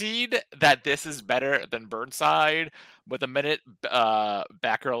costume. concede that this is better than Burnside, but the minute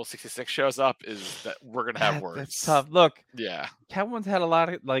Batgirl 66 shows up, is that we're gonna have That's words. tough. Look, Yeah. Catwoman's had a lot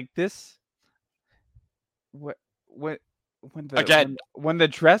of like this. What when Again, when the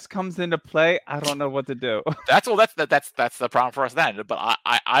dress comes into play, I don't know what to do. that's the problem for us then. But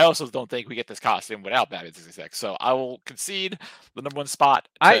I also don't think we get this costume without Batman 66. So I will concede the number one spot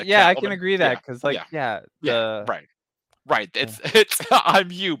to I can Catwoman. agree Yeah, that because like yeah, yeah. the Right. yeah. It's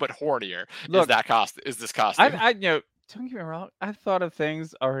I'm you but hornier. Is Look, that costume? Is this costume? don't get me wrong. I've thought of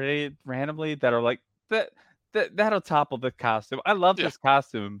things already randomly that are like that that'll topple the costume. I love Yeah, this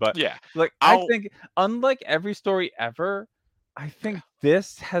costume, but yeah. like I I'll think unlike every story ever, I think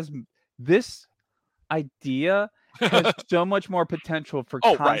this idea has yeah. so much more potential for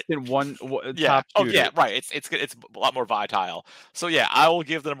Oh right. constant Yeah. top Oh yeah. shooters. Right. It's good. It's a lot more vital. So yeah, I will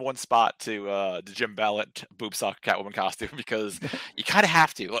give the number one spot to the Jim Ballard boob sock Catwoman costume because you kind of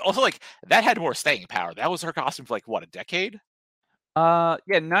have to. Also, like that had more staying power. That was her costume for like what, a decade?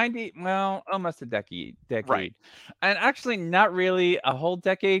 Yeah, 90, well, almost a Right. decade. And actually not really a whole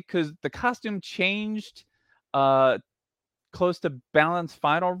decade because the costume changed uh close to Balance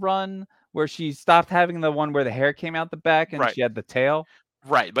final run where she stopped having the one where the hair came out the back and Right. she had the tail.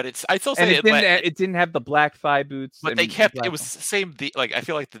 Right. But it's. I still And say it. But it didn't have the black thigh boots But they and kept it black. was same like, I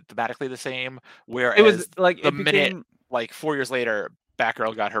feel like thematically the same, It was whereas like the it minute became like 4 years later,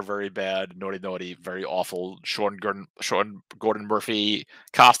 Batgirl got her very bad, naughty, very awful Sean Gordon Murphy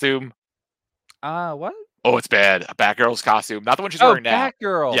costume. what? Oh, it's bad. A Batgirl's costume, not the one she's Oh, wearing now.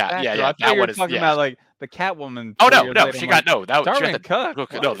 Batgirl, Yeah, yeah, Batgirl. yeah. I thought That you were one is talking yeah. about, like, the Catwoman Oh 4 no, years no, later. I'm she like, got no. That she got Darwin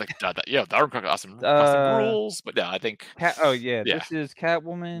Cook, no, what? like yeah, Darwin Cook costume Uh, rules. But no, I think oh, yeah, yeah. this is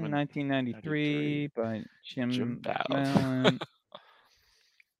Catwoman When 93 1993 by Jim Jim Ballard. Mallon,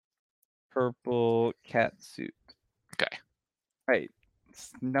 purple cat suit. Okay, Right.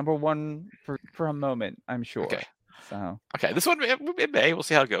 It's number 1 for a moment, I'm okay. sure. So, Okay, this one it may. We'll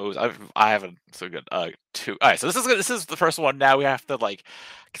see how it goes. I haven't so good. Two. All right, so this is the first one. Now we have to like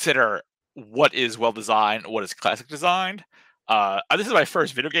consider what is well designed, what is classic designed. This is my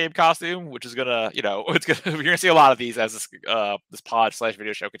first video game costume, which is gonna, it's gonna you're gonna see a lot of these as this pod slash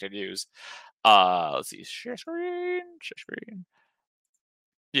video show continues. Let's see, share screen.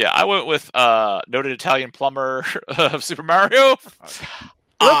 Yeah, I went with noted Italian plumber of Super Mario. what?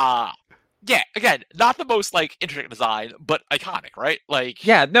 Uh yeah, again, not the most like intricate design, but iconic, right? Like,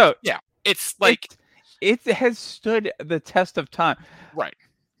 Yeah, no, yeah, it's like it's it has stood the test of time. right.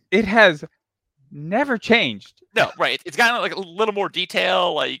 It has never changed. No, right. It's got like a little more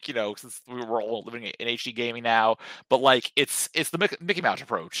detail, like since we're all living in HD gaming now. But like, it's the Mickey Mouse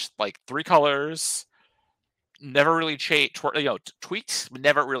approach, like 3 colors, never really change. Tweaks, but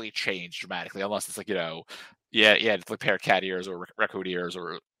never really change dramatically, unless it's like yeah, it's like pair of cat ears or raccoon ears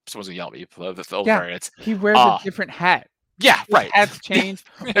or someone's gonna yell at me for those Yeah, variants. he wears a Uh different hat. yeah, His right. hats change,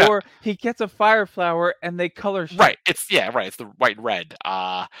 Yeah. or he gets a fire flower and they color shift. Right. It's the white and red.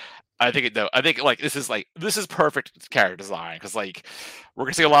 I think I think like this is perfect character design because like we're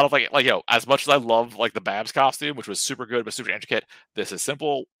gonna see a lot of like as much as I love like the Babs costume, which was super good but super intricate. This is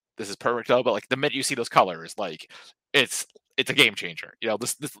simple. This is perfect though. But like the minute you see those colors, like it's it's a game changer.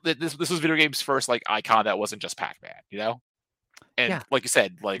 This was video games first like icon that wasn't just Pac Man. And Yeah. like you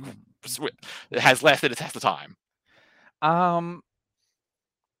said, like it has lasted a test of time. Um,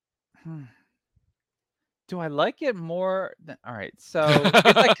 hmm. Do I like it more than alright, so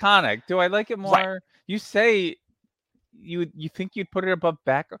it's iconic. Do I like it Right. more you say you think you'd put it above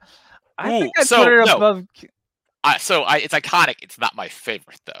back I Ooh, think I'd put so it no, above k it's iconic. It's not my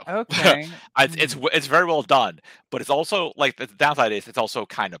favorite though. okay. It's very well done, but it's also like the downside is it's also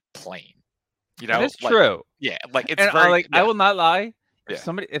kind of plain. That is Like true, yeah, like it's and very I yeah will not lie, yeah.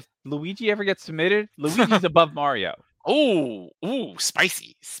 if Luigi ever gets submitted, Luigi's above Mario. Ooh, spicy,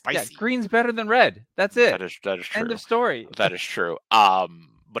 Yeah, spicy. green's better than red. That's it. That is End true. of story. That is true.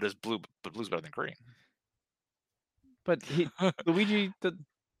 But blue's better than green. But he Luigi the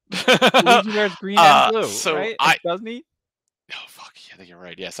Luigi wears green and blue, So right? I Doesn't he? oh fuck, yeah, I think you're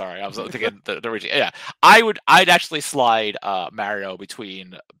right. Yeah, sorry, I was thinking the original. Yeah, I'd actually slide Mario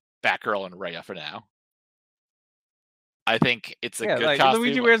between Batgirl and Rhea for now. I think it's a Yeah, good like, Luigi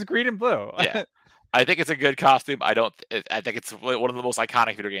costume. wears green and blue. Yeah, I think it's a good costume. I think it's one of the most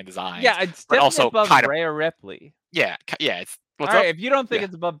iconic video game designs, Yeah, it's but definitely also above kind of Rhea Ripley. yeah. It's what's up? Alright, if you don't think Yeah,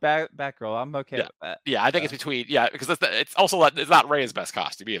 it's above Batgirl, I'm okay yeah, with that. yeah. I think it's So, between because it's also it's not Ray's best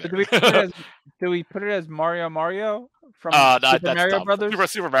costume but either. do we put it as Mario from No, Super that's Mario dumb.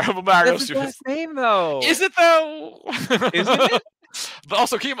 Brothers? Super Mario Mario. That's his last name, though. Is it though? Isn't it? But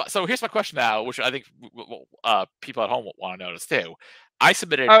also, so here's my question now, which I think people at home want to notice too. I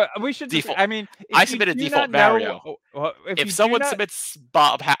submitted We should just default. I mean, I if you submitted do default not know Mario. well, if If you do someone not submits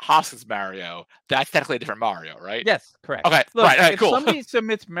Bob Hoskins Mario, that's technically a different Mario, right? yes, correct. Okay, Look, right, all right, if cool. somebody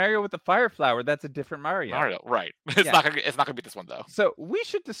submits Mario with the fire flower, that's a different Mario. Mario, right? It's Yeah. it's not gonna be this one though. So we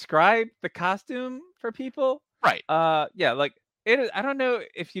should describe the costume for people. Right. Yeah, like it is. I don't know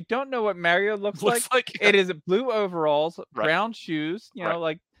if you don't know what Mario looks like. Looks like It is blue overalls, right, brown shoes. right,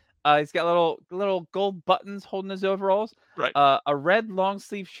 Like he's got little gold buttons holding his overalls. right. A red long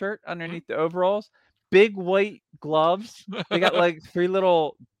sleeve shirt Mhm. underneath the overalls. Big white gloves. They got like 3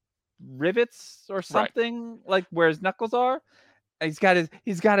 little rivets or Right. something like where his knuckles are. And he's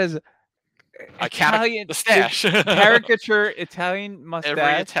got his Iconic Italian the his stash. caricature Italian Every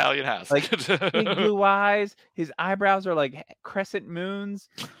mustache, Italian has like, big it. blue eyes, his eyebrows are like crescent moons,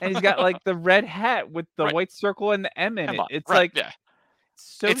 and he's got, like, the red hat with the Right. white circle and the M in Come it. on. It's, Right. like, Yeah.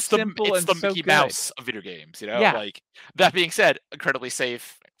 so simple It's and the so Mickey good. Mouse of video games, Yeah, Like that being said, incredibly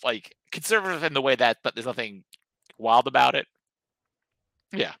safe, like conservative in the way that but there's nothing wild about it.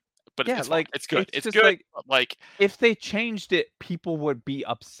 Yeah. But yeah, it's fun. like, It's good. it's It's just, good. like, But like if they changed it, people would be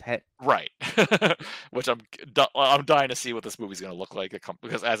upset. right. Which I'm dying to see what this movie's gonna look like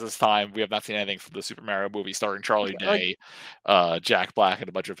because as this time we have not seen anything from the Super Mario movie starring Charlie Yeah, like, Day, Jack Black, and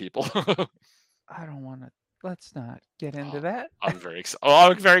a bunch of people. I don't wanna let's not get into Oh, that. I'm very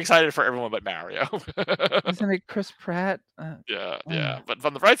excited for everyone but Mario. Isn't it Chris Pratt? Yeah, Uh, yeah. But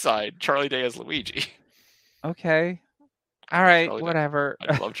from the bright side, Charlie Day is Luigi. okay. All love right, Charlie Day. whatever.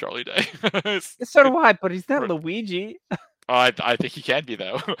 I love Charlie Day. So do I, but he's not Luigi. I think he can be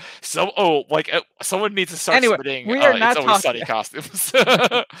though. Someone needs to start Anyway, submitting. we are It's not Always talking. Sunny costumes.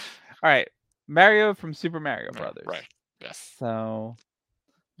 All right, Mario from Super Mario Brothers. Right. Yes. So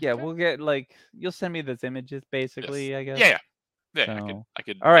yeah, Okay. we'll get like you'll send me those images, basically. Yes. I guess. Yeah. Yeah. So, I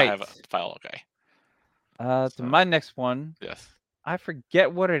could. all I right. have a file. Okay. To So, my next one. yes. I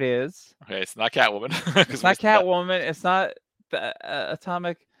forget what it is. Okay. It's not Catwoman. It's not Catwoman. It's not the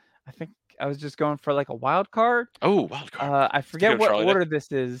Atomic. I think I was just going for like a wild card. Oh, wild card. I forget what Charlie Day? order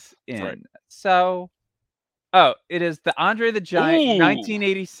this is in. Right. So, it is the Andre the Giant Ooh.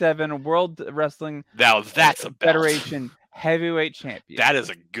 1987 World Wrestling Now that's a belt. Federation Heavyweight Champion. That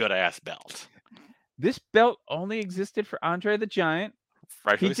is a good ass belt. This belt only existed for Andre the Giant.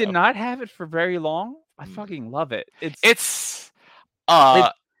 Rightfully He did so. not have it for very long. I fucking love it. It's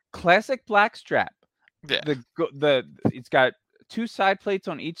classic black strap. Yeah. It's got 2 side plates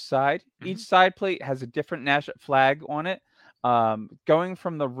on each side. Each side plate has a different national flag on it. Going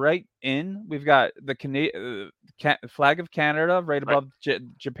from the right in, we've got the flag of Canada right above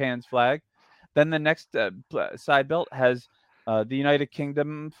Japan's flag. Then the next side belt has the United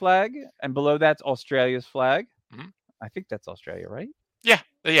Kingdom flag, and below that's Australia's flag. I think that's Australia, right? Yeah,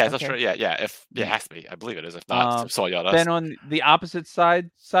 it's Australia. Yeah. If it has to be, I believe it is. If not, then on the opposite side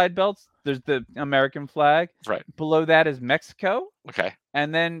belts, there's the American flag. Right. Below that is Mexico. Okay.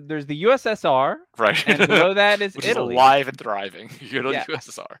 And then there's the USSR. Right. And below that is Which Italy. Is alive and thriving.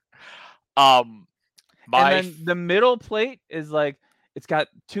 USSR. And then the middle plate is like it's got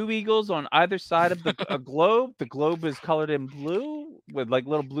 2 eagles on either side of a globe. The globe is colored in blue with like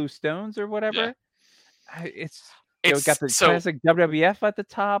little blue stones or whatever. Yeah. It's got the classic WWF at the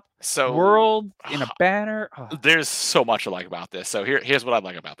top. World in a banner. Oh. There's so much I like about this. So here's what I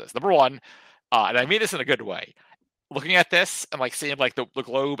like about this. Number one, and I mean this in a good way. Looking at this and like seeing like the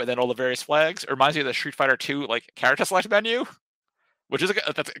globe and then all the various flags, it reminds me of the Street Fighter 2 like character select menu, which is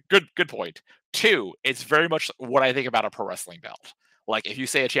that's a good point. 2, it's very much what I think about a pro wrestling belt. Like if you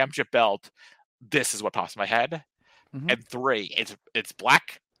say a championship belt, this is what pops in my head. And 3, it's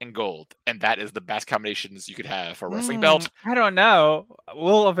black and gold, and that is the best combinations you could have for a wrestling belt. I don't know.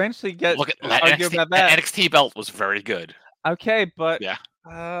 We'll eventually get. Look at that NXT belt was very good. Okay, but yeah,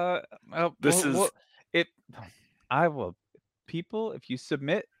 I will. People, if you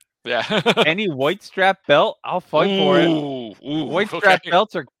submit, yeah, any white strap belt, I'll fight for it. White strap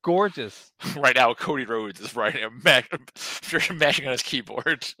belts are gorgeous. Right now, Cody Rhodes is mashing on his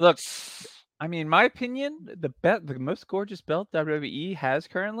keyboard. Look. I mean, my opinion, the most gorgeous belt WWE has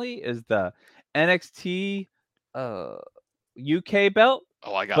currently is the NXT UK belt.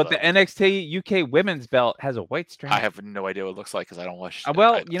 Oh, I got it. But the NXT UK women's belt has a white strap. I have no idea what it looks like because I don't watch.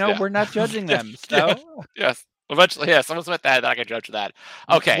 Well, we're not judging them. So yes, eventually, yeah, someone submit that, then I can judge that.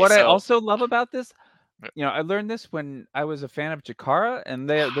 Okay. What I also love about this, I learned this when I was a fan of Jakara, and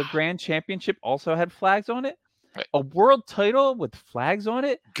their Grand Championship also had flags on it. Right. A world title with flags on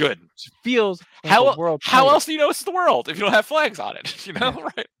it. Good. Feels like a world title. How else do you know it's the world if you don't have flags on it?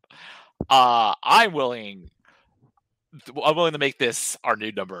 Right? I'm willing to make this our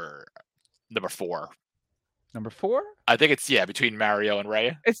new number 4. Number 4? I think it's between Mario and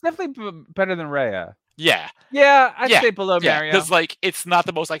Rhea. It's definitely better than Rhea. Yeah. Yeah, I'd say below Mario. Because like it's not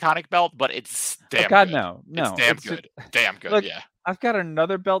the most iconic belt, but it's damn good. No. It's damn good. Damn good. Look, yeah. I've got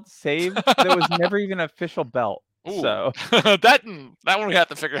another belt saved that was never even an official belt. Ooh. So that one we have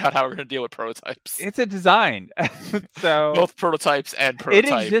to figure out how we're going to deal with prototypes. It's a design. So both prototypes and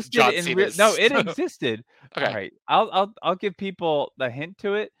prototype. It existed it existed. Okay. All right. I'll give people the hint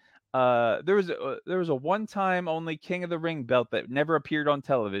to it. There was a one-time only King of the Ring belt that never appeared on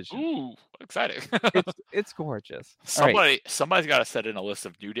television. Ooh, exciting! it's gorgeous. Somebody's got to set in a list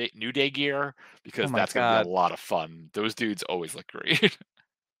of New Day gear because that's gonna be a lot of fun. Those dudes always look great.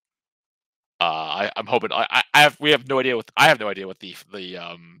 I'm hoping we have no idea what the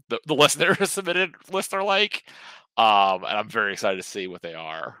listener submitted lists are like, and I'm very excited to see what they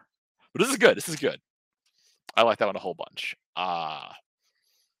are. But this is good. This is good. I like that one a whole bunch. That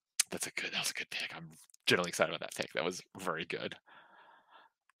was a good pick. I'm generally excited about that pick. That was very good.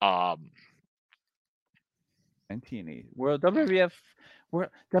 1980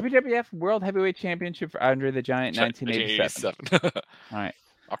 WWF World Heavyweight Championship for Andre the Giant 1987. All right.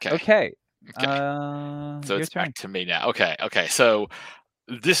 Okay. So it's back to me now. Okay. So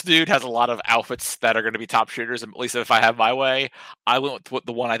this dude has a lot of outfits that are going to be top shooters, at least if I have my way. I went with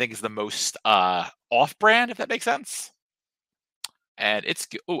the one I think is the most off-brand, if that makes sense. and it's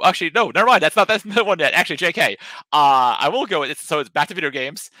actually no, never mind. That's the one yet. Actually, JK. I will go with it. So it's back to video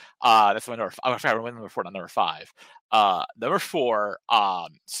games. That's my number. I forgot number 4, not number 5. Number 4. I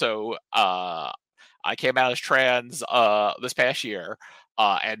came out as trans this past year.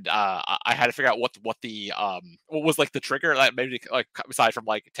 And I had to figure out what was like the trigger that maybe like aside from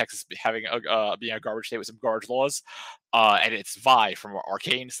like Texas having being a garbage state with some garbage laws, and it's Vi from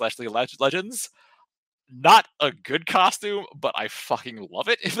Arcane/League of Legends. Not a good costume, but I fucking love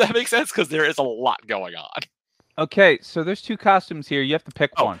it, if that makes sense, because there is a lot going on. Okay, so there's 2 costumes here. You have to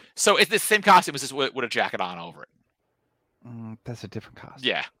pick one. So it's the same costume, it's just with a jacket on over it. That's a different costume.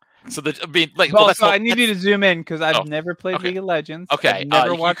 Yeah. So like, I need you to zoom in because I've never played League of Legends. Okay, I've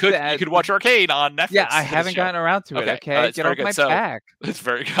never watched you could watch Arcane on Netflix. Yeah, I haven't gotten around to it. Okay, get off my back. It's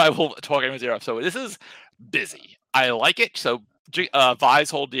very good. I will talk with you. So this is busy. I like it. So Vi's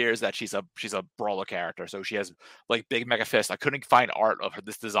whole deal is that she's a brawler character, so she has like big mega fists. I couldn't find art of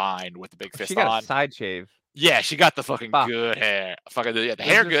this design with the big fist on. She got a side shave. Yeah, she got the fucking good hair. Fucking the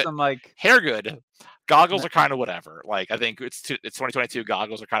hair good. Hair good. Goggles are kind of whatever. Like I think it's 2022.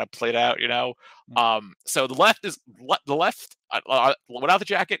 Goggles are kind of played out, you know. So the left without the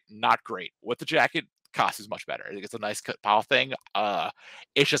jacket, not great. With the jacket, costume's much better. I think it's a nice pile thing.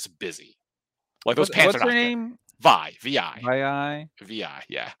 It's just busy. Like those pants are not. What's her name? Vi. Vi,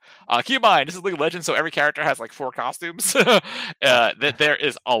 yeah. Keep in mind, this is League of Legends, so every character has like 4 costumes. There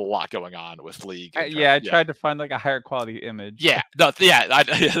is a lot going on with League. I tried to find like a higher quality image. Yeah, that's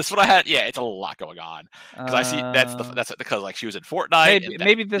what I had. Yeah, it's a lot going on. Because I see that's because like she was in Fortnite.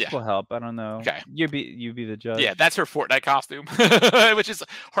 Maybe this will help. I don't know. Okay, you be the judge. Yeah, that's her Fortnite costume, which is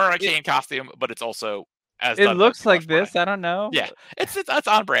her Arcane costume, but it's also it looks like this. I don't know. Yeah, it's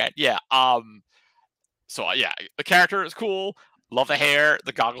on brand. Yeah. So yeah, the character is cool. Love the hair.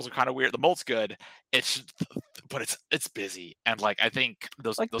 The goggles are kind of weird. The molt's good. But it's busy, and like I think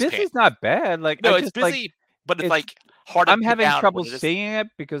those this is not bad. Like no, it's busy, but it's like hard. I'm having trouble seeing it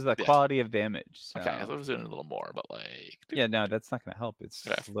because of the quality of the image. So. Okay, I was doing a little more, but like no, that's not going to help. It's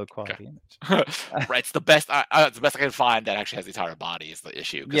low quality image. Right, it's the best. It's the best I can find that actually has the entire body is the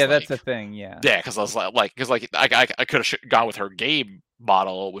issue. Yeah, that's the thing. Yeah, because I was I could have gone with her game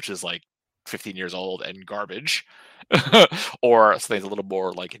model, which is like 15 years old and garbage, or something a little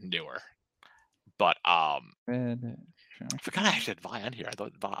more like newer. But I forgot I actually had Vi on here. I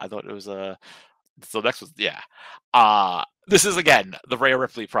thought it was so next was this is again the Rhea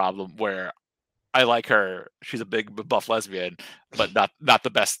Ripley problem where I like her. She's a big buff lesbian, but not the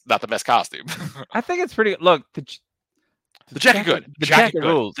best costume. I think it's pretty. Look, the jacket good. The jacket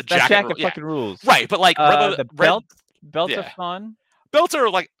rules. The jacket fucking rules. Right, but like the belts are fun. Belts are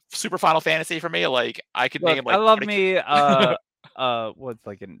like super Final Fantasy for me. Like I could name like I love me what's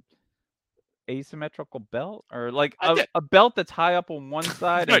like an asymmetrical belt or like a belt that's high up on one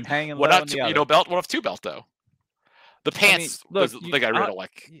side and hanging low on the other. You know, belt. What if 2 belt though? The pants, they got rid of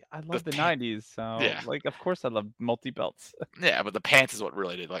like. I love the 90s, so like of course I love multi belts. Yeah, but the pants is what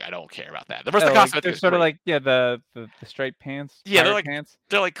really did. Like I don't care about that. The rest of the costume, they're sort of like the straight pants. Yeah, they're like pants.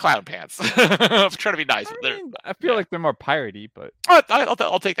 They're like clown pants. I'm trying to be nice. I feel like they're more piratey, but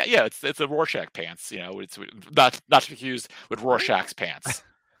I'll take that. Yeah, it's a Rorschach pants. You know, it's not to be confused with Rorschach's pants.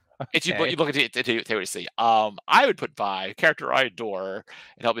 It's you look at it to what you see. I would put Vi, character I adore,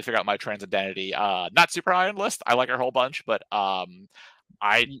 and help me figure out my trans identity. Not super high on the list. I like her whole bunch, but I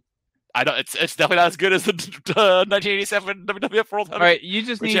don't. It's definitely not as good as the 1987 WWF World. All right, you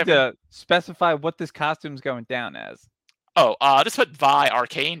just need to specify what this costume's going down as. Oh, just put Vi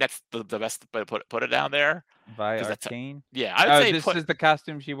Arcane. That's the best. Put it down there. Vi Arcane. Yeah, I would say this is the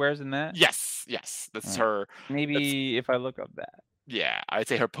costume she wears in that. Yes, that's her. Maybe if I look up that. Yeah, I'd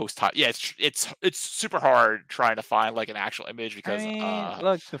say her post-time. Yeah, it's super hard trying to find like an actual image because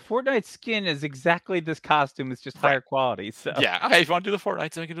look, the Fortnite skin is exactly this costume. It's just higher quality. So yeah, okay. If you want to do the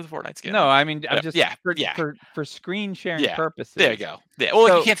Fortnite, then we can do the Fortnite skin. No, I mean, I'm just for screen sharing purposes. There you go. Yeah.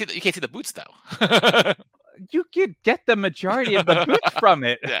 Well, you can't see the boots though. You get the majority of the boots from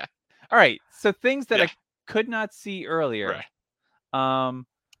it. Yeah. All right. So things that I could not see earlier. Right.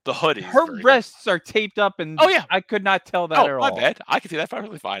 The hoodie. Her breasts are taped up, and I could not tell that at all. My bad. I can see that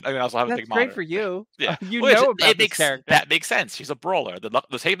perfectly fine. I mean, I also have a big monitor. That's great for you. Yeah, about this character. That makes sense. She's a brawler. The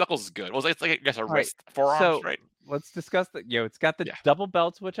tape knuckles is good. Well, it's like I guess a wrist, forearms, right? Let's discuss that. It's got the double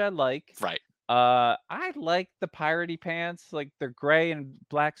belts, which I like. Right. I like the piratey pants. Like they're gray and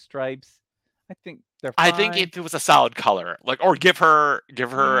black stripes. I think they're fine. I think if it was a solid color, like, or give her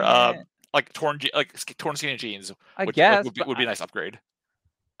like torn skinny jeans. I guess would be a nice upgrade.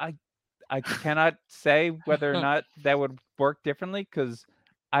 I cannot say whether or not that would work differently because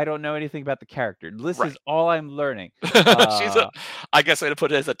I don't know anything about the character. This is Right. all I'm learning. She's a Uh, I guess I'm gonna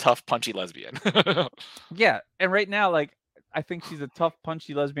put it as a tough, punchy lesbian. yeah, and right now, like, I think she's a tough,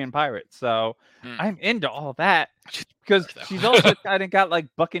 punchy lesbian pirate, so Mm. I'm into all that She's because better, she's though. also kinda got, like,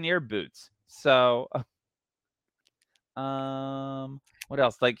 buccaneer boots. So, what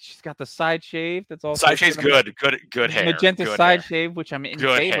else? Like, she's got the side shave that's also Side sort of good hair, magenta good side hair, shave, which I'm in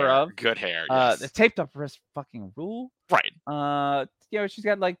good favor hair, of. good hair, The yes. taped up wrist fucking rule. Right. She's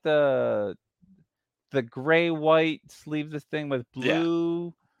got, like, the gray white sleeveless thing with Yeah,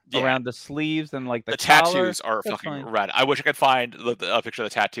 blue yeah. around the sleeves and, like, the The collar. tattoos are That's fucking fine. rad. I wish I could find a picture of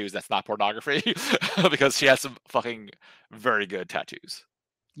the tattoos that's not pornography because she has some fucking very good tattoos.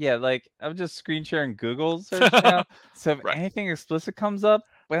 Yeah, like, I'm just screen sharing Google search now, so if Right. anything explicit comes up,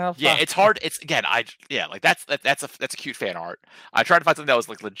 well, Yeah, fuck. it's hard. It's again, yeah, like that's a cute fan art. I tried to find something that was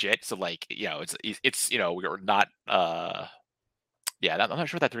like legit, so like it's we're not yeah, I'm not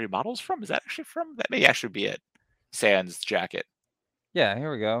sure what that 3D model's from. Is that actually from? That may actually be it. Sans jacket. Yeah,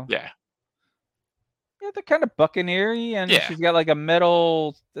 here we go. Yeah, Yeah, they're kinda buccaneery, and yeah. she's got, like, a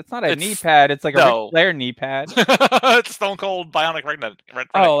metal it's not a knee It's pad, it's like a Ric no, Flair knee pad. it's Stone Cold Bionic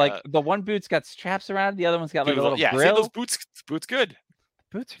Oh, like, the one boot's got straps around it, the other one's got, like, a Doodle. little Yeah, see those grill. boots? Boots good.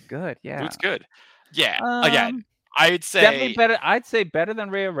 Boots are good, yeah. Boots good. Yeah, again, Um, I'd Definitely say, better I'd say better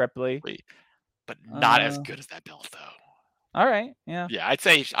than Rhea Ripley. but not as Uh, good as that belt though. alright, yeah. Yeah, I'd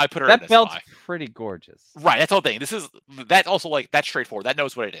say I put her in That this belt's five. pretty gorgeous. Right, that's the whole thing. That's also like that's straightforward. That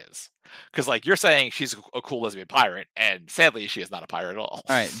knows what it is. Because like you're saying she's a cool lesbian pirate, and sadly she is not a pirate at all.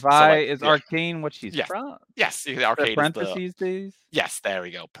 Alright, So Vi like is yeah, Arcane what she's yes, from? yes. The The arcade is the parentheses days? yes. There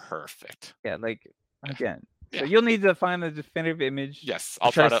we go. Perfect. Yeah, like, Yeah, again, so yeah. you'll need to find the definitive image. Yes, I'll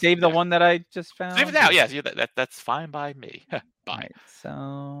I'll try try to to. save the Yeah, one that I just save it found. now. Yes, yeah, that's fine by me. Bye. Alright,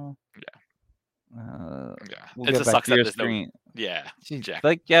 so, Yeah, uh, yeah. we'll It get just back sucks to that your there's no. screen. Yeah, She's Jack.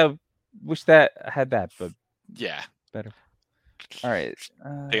 like, yeah, wish that had that, but Yeah, better. Alright,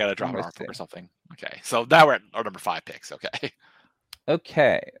 they gotta what drop am an I art book or saying? something. Okay, so now we're at our number 5 picks. Okay,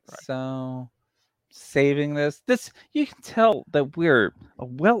 Okay, right. so saving this you can tell that we're a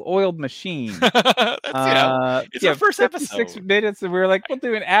well-oiled machine. That's it's our Yeah, first 56 episode. minutes, and we are like, "We'll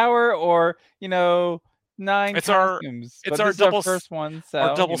do an hour or, 9 It's our costumes," it's but our this is our double first one, our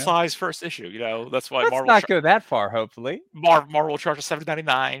so, double size first issue. That's why let's not go that far, hopefully. Marvel charges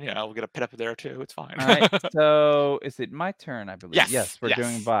 $7.99. We'll get a pin up there too. It's fine. Alright, so is it my turn, I believe? Yes, Yes, we're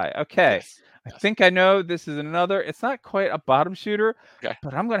doing yes, Vi. Okay. yes, I yes. think I know this is another it's not quite a bottom shooter, Okay,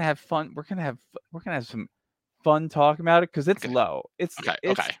 but I'm gonna have fun. We're gonna have some fun talking about it because it's okay, low. okay,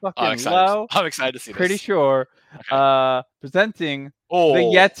 It's okay. I'm fucking excited. low. I'm excited to see Pretty this. sure. Okay. Presenting the Oh,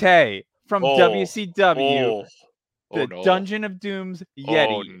 Yeti from oh, WCW, oh, oh the no, Dungeon of Doom's oh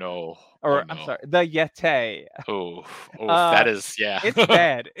Yeti, no, oh or I'm no. sorry, the Yeti. Oh, oh, Uh, that is yeah. it's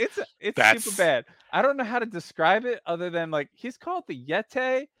bad. It's super That's bad. I don't know how to describe it other than, like, he's called the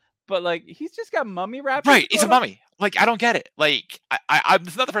Yeti, but, like, he's just got mummy wrappings right. He's a on him. mummy. Like I don't get it. Like I'm.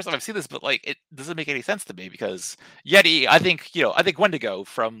 It's not the first time I've seen this, but like it doesn't make any sense to me because Yeti. I think Wendigo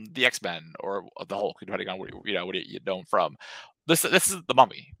from the X-Men or the Hulk, depending on what you know him from. This is the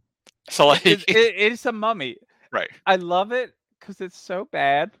mummy. So It like is it is a mummy. right, I love it because it's so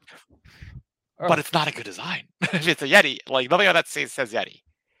bad. but Ugh, it's not a good design. If it's a Yeti, like nothing on that says Yeti.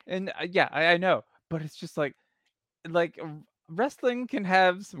 and, yeah, I know, but it's just wrestling can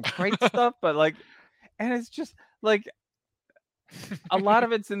have some great stuff, but, like and it's just, like, a lot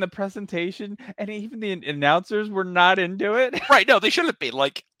of it's in the presentation, and even the announcers were not into it. Right? No, they shouldn't be.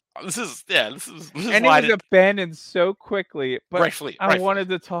 Like this is yeah. This is And it why I was did abandoned so quickly, but I rightfully. wanted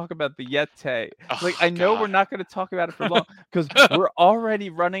to talk about the Yeti. Like, Oh I know we're god. not gonna talk about it for long because 'cause we're already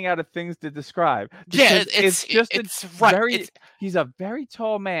running out of things to describe Yeah, because it's just a it's right. very It's he's a very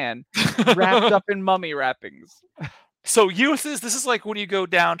tall man wrapped up in mummy wrappings. so uses this is like when you go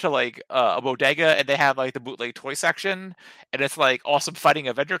down to like a bodega and they have like the bootleg toy section and it's like awesome fighting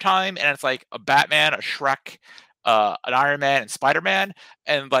Avenger time and it's like a Batman, a Shrek, an Iron Man, and Spider Man,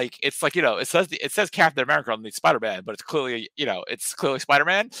 and like it's like it says Captain America on the Spider Man, but it's clearly it's clearly Spider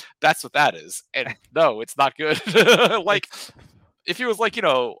Man. That's what that is, and no, it's not good. Like It's if he was like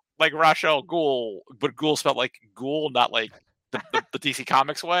like Rachel Ghoul, but Ghoul spelled like Ghoul, not like the DC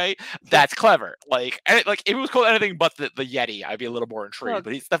Comics way. That's clever. Like if it was called anything but the Yeti, I'd be a little more intrigued. Look,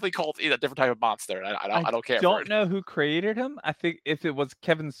 But he's definitely called a different type of monster, and I I don't care for don't it. know who created him. I think if it was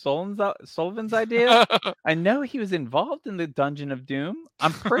Kevin Sullivan's idea, I know he was involved in the Dungeon of Doom.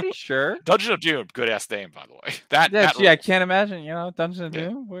 I'm pretty sure. Dungeon of Doom, good ass name by the way. That Yeah, I rules. can't imagine, Dungeon of Yeah.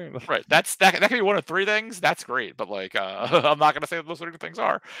 Doom. Wait, Right. That could be one of three things. That's great, but like I'm not gonna say what those three things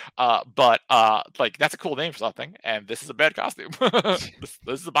are. But like that's a cool name for something, and this is a bad costume. costume.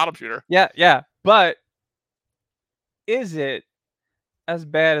 This is a bottom shooter. Yeah. But is it as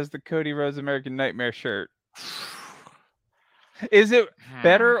bad as the Cody Rhodes American Nightmare shirt? Is it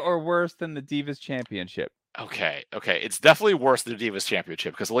better or worse than the Divas Championship? Okay. It's definitely worse than the Divas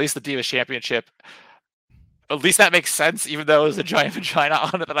Championship because at least the Divas Championship, at least that makes sense, even though there's a giant vagina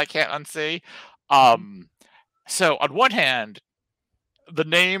on it that I can't unsee. So on one hand, the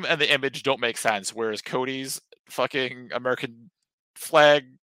name and the image don't make sense, whereas Cody's fucking American flag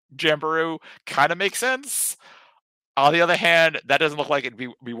jamboree kind of makes sense. On the other hand, that doesn't look like it'd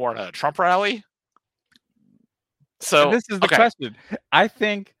be worn at a Trump rally. So this is the question. I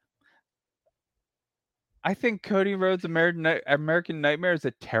think Cody Rhodes American Nightmare is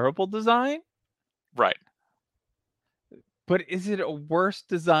a terrible design. Right. But is it a worse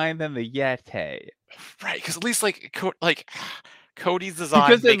design than the Yeti? Right, because at least Cody's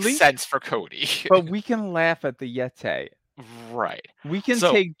design makes sense for Cody. But we can laugh at the Yeti. Right. We can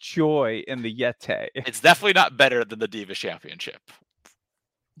take joy in the Yeti. It's definitely not better than the Divas Championship.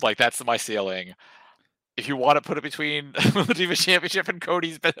 Like, that's my ceiling. If you want to put it between the Divas Championship and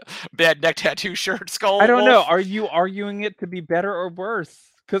Cody's bad neck tattoo shirt skull, I don't know. Are you arguing it to be better or worse?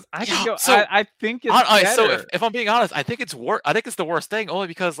 Because I can go. So, I think it's better. So if I'm being honest, I think it's worse. I think it's the worst thing only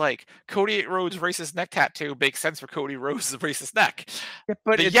because like Cody Rhodes' racist neck tattoo makes sense for Cody Rhodes' racist neck. Yeah,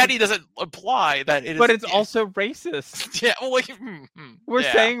 but the Yeti doesn't imply that it is. But it's also racist. Yeah, well, we're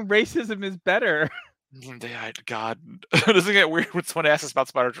saying racism is better. God, doesn't get weird when someone asks us about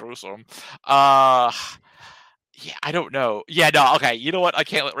Spider Jerusalem. Yeah, I don't know. Yeah, no, okay. You know what? I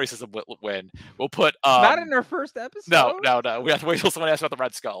can't let racism win. We'll put not in our first episode. No. We have to wait till someone asks about the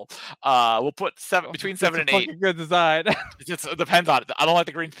Red Skull. We'll put between 7 and 8. Good design. It depends on it. I don't like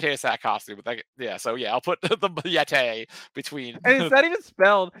the green potato sack costume, but so I'll put the Yeti between. And it's not even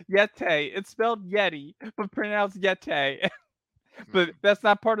spelled Yeti. It's spelled Yeti, but pronounced Yeti. But that's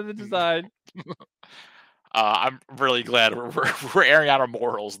not part of the design. I'm really glad we're airing out our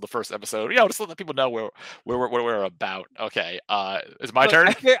morals in the first episode. Just to let people know what we're about. Okay, it's my turn.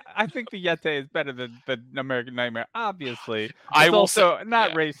 I think the Yeti is better than the American Nightmare. Obviously, it's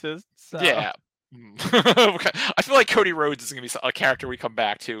not racist. So. Yeah. I feel like Cody Rhodes is going to be a character we come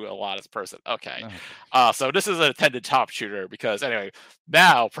back to a lot as a person. Okay. So this is an attended top shooter because anyway,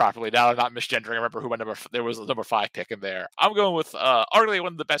 now I'm not misgendering. I remember who there was a number 5 pick in there. I'm going with arguably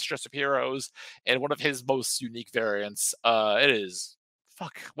one of the best dressed up heroes and one of his most unique variants. It is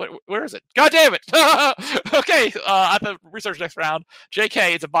where is it? God damn it! Okay, at the research next round,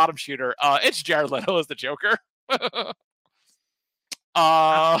 JK is a bottom shooter. It's Jared Leto as the Joker.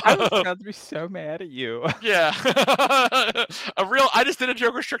 I was about to be so mad at you. Yeah. I just did a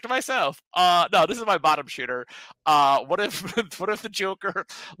Joker trick to myself. No, this is my bottom shooter. What if the Joker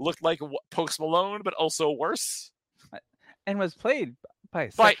looked like Post Malone, but also worse? And was played by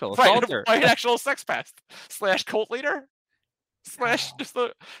a sexual assaulter. By an actual sex pest / cult leader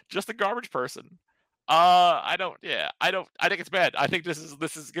 / just a garbage person. I think it's bad. I think this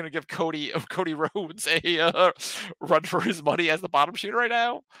is gonna give Cody Rhodes a run for his money as the bottom shooter right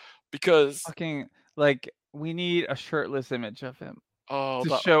now, because we need a shirtless image of him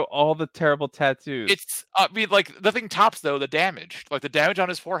to show all the terrible tattoos. It's nothing tops though the damage. Like the damage on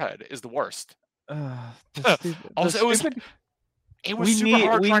his forehead is the worst. It was super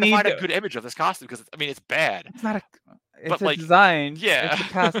hard trying to find a good image of this costume because it's bad. It's not a design. Yeah, it's a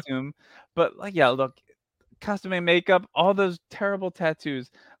costume. But look, costume and makeup, all those terrible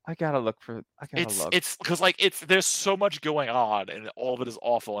tattoos. I gotta look. It's because there's so much going on, and all of it is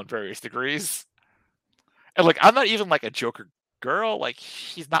awful in various degrees. And I'm not even a Joker girl.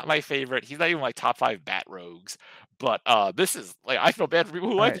 He's not my favorite. He's not even top 5 Bat Rogues. But this is I feel bad for people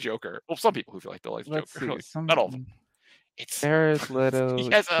who like the Joker. Well, some people who feel like they like the Joker. Not all of them. Jared Leto. He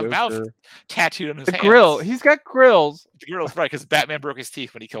has a mouth tattooed on his hands. Grill. He's got grills. The grill's right because Batman broke his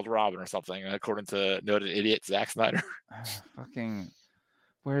teeth when he killed Robin or something, according to noted idiot Zack Snyder.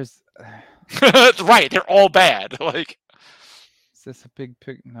 Where's? Right, they're all bad. Is this a big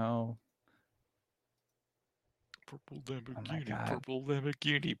pic? No. Purple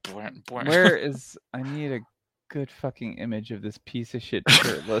Lamborghini. Where is? I need a good fucking image of this piece of shit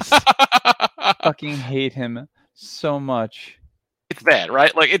shirtless. Fucking hate him so much. It's bad,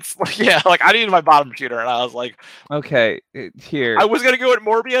 right? I needed my bottom shooter, and I was like, okay, here. I was gonna go with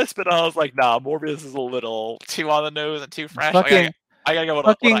Morbius, but I was like, nah, Morbius is a little too on the nose and too fresh. I gotta go with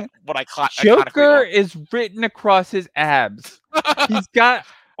what I caught. Joker is written across his abs. He's got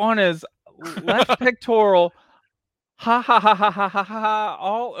on his left pectoral, ha ha ha ha ha ha ha,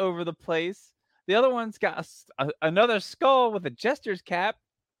 all over the place. The other one's got another skull with a jester's cap.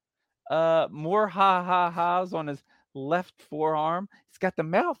 More ha ha ha's on his left forearm. He's got the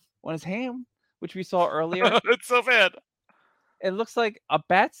mouth on his hand, which we saw earlier. It's so bad. It looks like a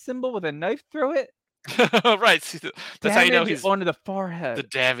bat symbol with a knife through it. Right. See, that's how you know Damage he's onto the the forehead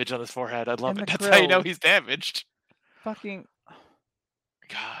damage on his forehead. I love and it. the That's how you know grills. he's damaged. Fucking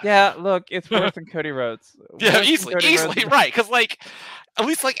yeah. Gosh. Look, it's worse than Cody Rhodes. Yeah, Worse than easily, Cody Rhodes. easily, right? Because like, at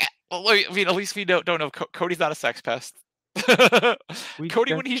least like, I mean, at least we don't know Cody's not a sex pest. We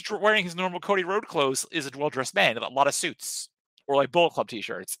Cody, when that's he's wearing his normal Cody Road clothes, is a well dressed man in a lot of suits or like Bullet Club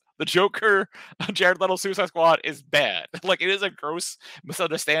t-shirts. The Joker, Jared Leto Suicide Squad is bad. Like it is a gross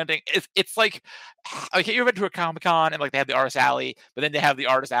misunderstanding. It's like you ever been to a Comic Con and like they have the Artist Alley, but then they have the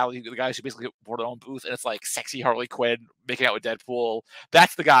Artist Alley, the guys who basically bought their own booth, and it's like sexy Harley Quinn making out with Deadpool.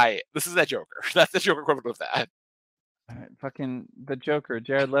 That's the guy. This is that Joker. That's the Joker equivalent of that. fucking the Joker,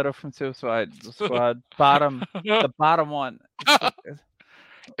 Jared Leto from Suicide Squad. Bottom, the bottom one.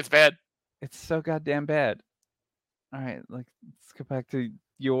 It's bad. It's so goddamn bad. All right, like let's go back to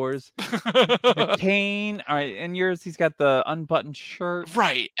yours. The cane. All right, and yours, he's got the unbuttoned shirt.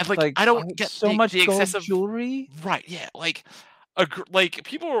 Right, and like Like I don't get so much the gold excessive jewelry. right. Yeah, like like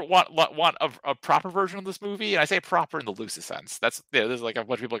people want a proper version of this movie, and I say proper in the loosest sense. That's there's like a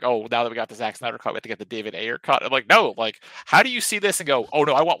bunch of people like, oh, now that we got the Zack Snyder cut, we have to get the David Ayer cut. I'm like, no, like how do you see this and go, oh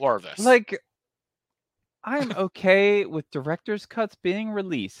no, I want more of this? Like I'm okay with director's cuts being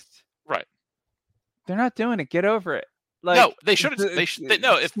released. Right. They're not doing it. Get over it. Like No, they shouldn't.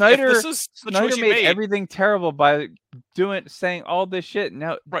 No. If this is the choice Snyder you made made, everything terrible by saying all this shit.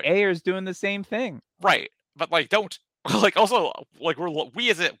 Now right, Ayer's doing the same thing. right, but like don't. Like also, like we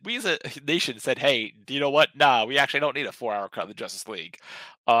as a nation said, hey, do you know what? Nah, we actually don't need a 4-hour cut of the Justice League,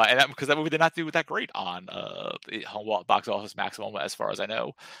 and that because that movie did not do that great on the home box office maximum, as far as I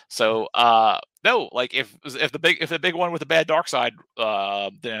know. So no, like if the big one with the bad Dark Side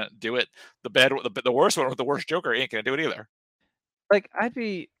didn't do it, the worst one with the worst Joker ain't gonna do it either. Like I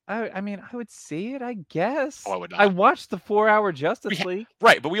mean, I would see it, I guess. Oh, I would I not. watched the 4-hour Justice League.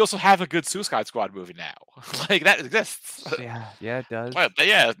 Right, but we also have a good Suicide Squad movie now. Like that exists. Yeah, it does. But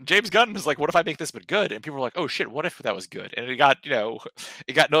yeah, James Gunn was like, "What if I make this but good?" And people were like, "Oh shit, what if that was good?" And it got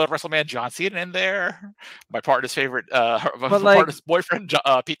it got no WrestleMan John Cena in there. My partner's favorite, my partner's boyfriend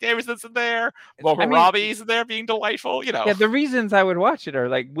Pete Davidson's in there. Margot Robbie's in there, being delightful. Yeah, the reasons I would watch it are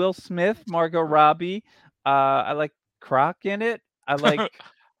like Will Smith, Margot Robbie. I like Croc in it. I like.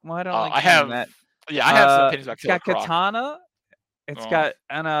 Well, I don't like I have that. Yeah, I have some opinions about It's Killer got Croc. Katana. It's got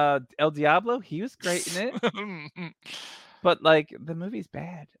El Diablo. He was great in it. But like the movie's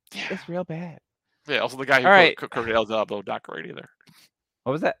bad. Yeah. It's real bad. Yeah. Also, the guy who co-created El Diablo, not great either.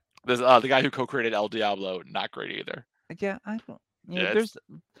 What was that? There's the guy who co-created El Diablo, not great either. Yeah, I don't. There's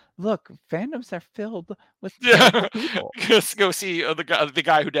fandoms are filled with people. Just go see the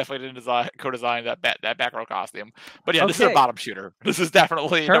guy who definitely didn't co-design that Batgirl costume. But yeah, this is a bottom shooter. This is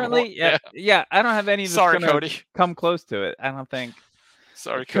definitely currently. Yeah. I don't have any. Sorry, Cody. Come close to it. I don't think.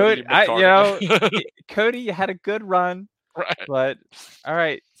 Sorry, Cody. Cody, you had a good run. Right. But all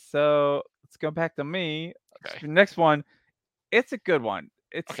right, so let's go back to me. Okay. Next one, it's a good one.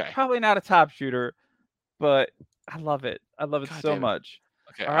 It's probably not a top shooter, but I love it. I love it so much.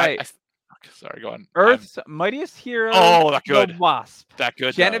 Okay. All right. Sorry, go on. Earth's Mightiest Hero. Oh, that good. The Wasp. That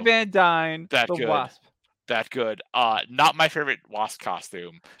good. Janet Van Dyne. That the good. Wasp. That good. Not my favorite Wasp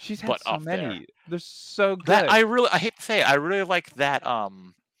costume. She's had but so many. There. They're so good. That I hate to say it, I really like that.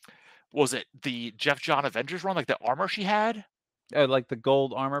 Was it the Jeff John Avengers run? Like the armor she had? Like the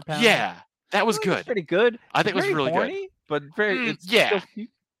gold armor panel? Yeah. That was good. Pretty good. I think it was really horny, good. But very it's yeah. So cute.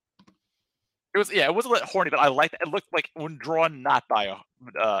 It was it wasn't horny, but I liked it. It looked like when drawn not by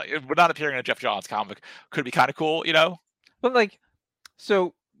not appearing in a Jeff Johns comic could be kind of cool, But like,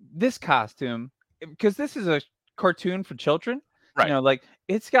 so this costume, because this is a cartoon for children, right? Like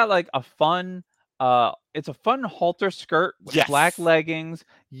it's got like a fun, it's a fun halter skirt with black leggings,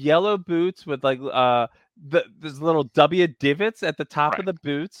 yellow boots with like there's little W divots at the top of the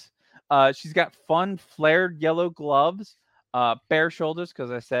boots. She's got fun flared yellow gloves. Bare shoulders,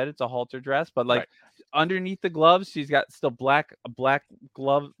 because I said it's a halter dress, but like underneath the gloves, she's got still black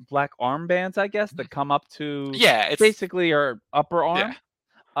armbands, I guess, that come up to it's basically her upper arm.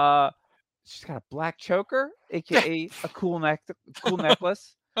 She's got a black choker, aka a cool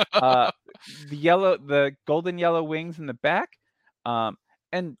necklace. The golden yellow wings in the back.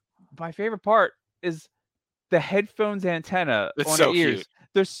 And my favorite part is the headphones antenna on her ears. Cute.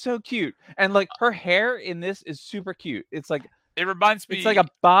 They're so cute, and like her hair in this is super cute. It's like it reminds me. It's like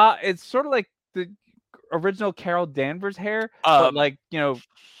it's sort of like the original Carol Danvers hair, but like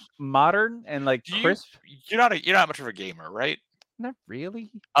modern and like crisp. You're not much of a gamer, right? Not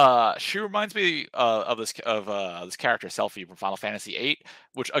really. She reminds me of this character Selfie from Final Fantasy VIII,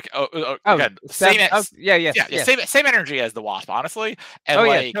 which Oh, again same Sev oh, as yeah, yes, yeah, yes. same energy as the Wasp, honestly, and Oh, yeah,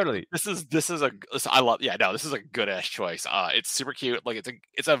 like totally. I love yeah no this is a good ass choice. It's super cute. Like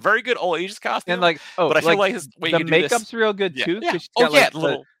it's a very good all ages And, costume, like oh, but I feel like, like his way you the could do this makeup's real good yeah too, yeah because 'cause she's oh got, yeah like, the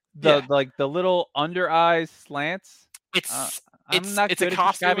little yeah the little under eyes slants. Uh, it's I'm not a good at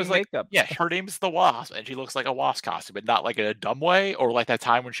costume is describing like makeup. yeah her name's the Wasp and she looks like a wasp costume, but not like in a dumb way or like that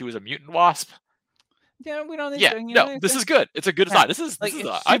time when she was a mutant wasp. Yeah, we don't need Yeah, to, you no, know, this is good. It's a good yeah, design. like, This is it's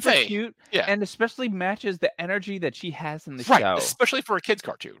a I'd super say cute yeah. and especially matches the energy that she has in the Right, show. especially for a kids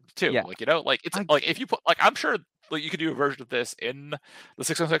cartoon too. Yeah, Like, you know, like it's I like if you put like I'm sure like you could do a version of this in the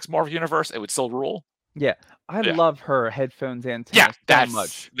 616 Marvel universe, it would still rule. yeah, I Yeah. love her headphones Yeah, antenna so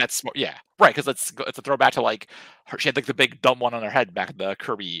much. yeah. Right, because it's a throwback to like her she had like the big dumb one on her head back in the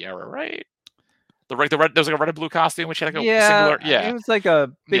Kirby era, right? The red there was like a red and blue costume when she had like a Yeah, singular yeah. it was like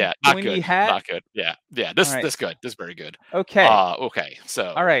a big Yeah, not pointy good. hat. Not good. Yeah. Yeah. Alright, This good. This is very good. okay, Okay. So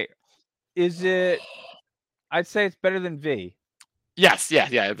alright. Is it I'd say it's better than V. yes, yeah,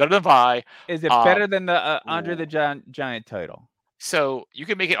 yeah, better than Vi. Is it Um better than the, Andre ooh. the Giant title? So you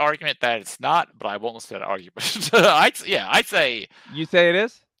can make an argument that it's not, but I won't listen to that argument. You say it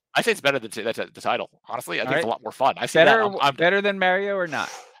is? I'd say it's better than the title. Honestly, I think it's a Alright. lot more fun. I see that. Better I'm better than Mario or not?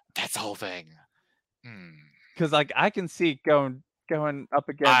 that's the whole thing. Hmm. Because like, I can see going up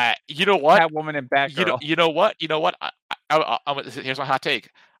against I you know what? Catwoman and Batgirl. You know what? You know what? Here's my hot take.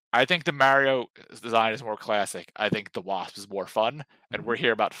 I think the Mario design is more classic. I think the Wasp is more fun, and we're Mhm.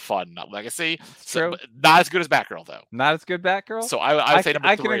 here about fun, not legacy. It's So, true. but not as good as Batgirl though. Not as good Batgirl? So I would say number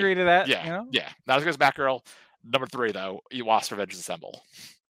I can 3. agree to that, Yeah, you know? yeah, not as good as Batgirl. Number 3 though, Wasp Revenge Assemble.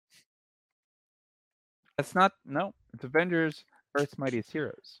 That's not no, it's Avengers: Earth's Mightiest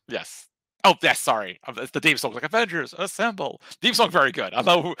Heroes. Yes. Oh, yes. Sorry, it's the theme song like Avengers Assemble. Theme song very good.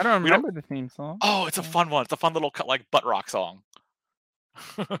 Although I don't we don't. remember the theme song. Oh, it's a Yeah. fun one. It's a fun little like butt rock song.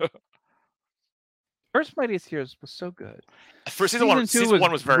 Earth's Mightiest Heroes was so good. For Season 2 season was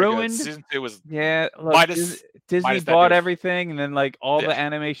 1 was very good. ruined. Season 2 was Yeah, look, Disney minus that bought new. everything, and then, like, all Yeah. the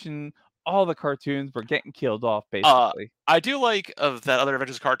animation, all the cartoons were getting killed off, Uh, basically. I do like of that other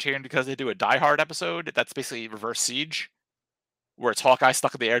Avengers cartoon because they do a Die Hard episode that's basically Reverse Siege, where it's Hawkeye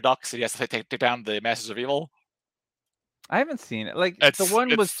stuck in the air ducts and he has to take down the Masters of Evil. I haven't seen it. Like, the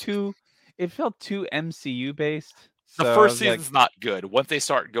one was It's too it felt too MCU based, the so I first was like, season's not good. Once they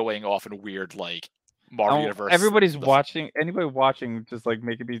start going off in weird like Marvel "Oh, universe, everybody's watching anybody watching just, like,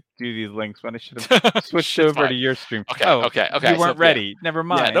 making me do these links when I should have switched shit's over fine. to your stream." Okay, "Oh, okay, you okay. So weren't yeah, ready. Never yeah.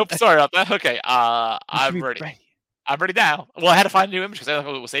 mind." Nope. Sorry about that. Okay. You should I'm be ready. ready. I'm ready now. Well, I had to find a new image because I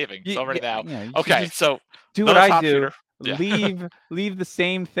thought it was saving, so I'm ready now. Yeah, you should Okay. just So do what another I top do, shooter. Yeah. leave the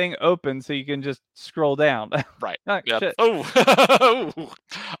same thing open so you can just scroll down. Right. Oh, Yep. shit. Oh. All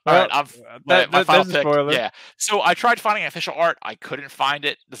right. Well, My final that's a pick. spoiler. Yeah. So I tried finding official art. I couldn't find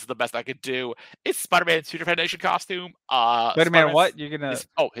it. This is the best I could do. It's Spider-Man's Future Foundation costume. Spider-Man Spider-Man's what? You're gonna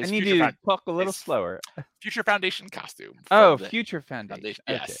I his need Future you to Found talk a little his slower. Future Foundation costume Oh, from the Future Foundation. Foundation.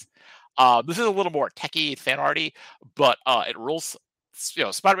 Okay. Yes. This is a little more techie, fan arty, but it rules. You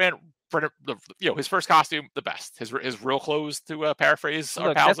know, Spider-Man. His first costume, the best. His real clothes, to paraphrase our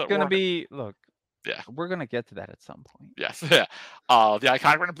Look, pals that's at gonna work. be look, Yeah. we're gonna get to that at some point. Yes. Yeah. The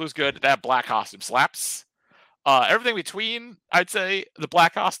iconic red and blue is good. That black costume slaps. Everything between, I'd say, the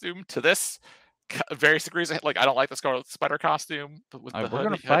black costume to this, various degrees. Like I don't like the Scarlet Spider costume with the We're gonna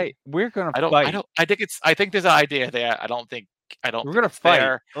hoodie. fight. We're gonna I don't. I fight. don't. I think it's. I think there's an idea there. I don't think. I don't We're think gonna it's fight.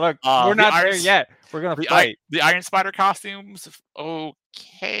 there. Look, we're The not there yet. We're gonna fight. The Iron Spider costumes,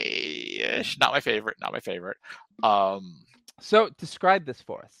 okay-ish. Not my favorite. Not my favorite. So describe this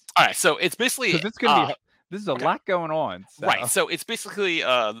for us, All right. So it's basically because it's gonna be. This is a okay. lot going on. Right, So. so it's basically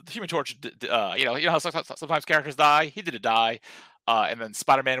the Human Torch. You know how sometimes characters die. He didn't die, and then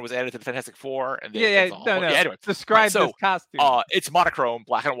Spider-Man was added to the Fantastic Four, and Yeah, it's yeah, a no, whole, no. yeah. Anyway, right, Describe this so costume. it's monochrome,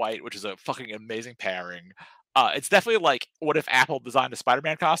 black and white, which is a fucking amazing pairing. It's definitely like what if Apple designed a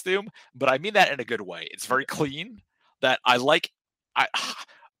Spider-Man costume, but I mean that in a good way. It's very clean. That I like. I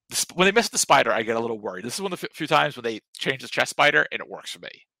when they miss the spider, I get a little worried. This is one of the few times when they change the chest spider, and it works for me.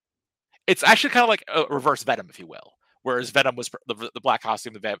 It's actually kind of like a reverse Venom, if you will. Whereas Venom was the black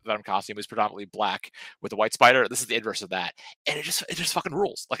costume, the Venom costume was predominantly black with the white spider. This is the inverse of that, and it just fucking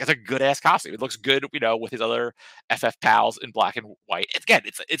rules. Like it's a good ass costume. It looks good, you know, with his other FF pals in black and white. Again,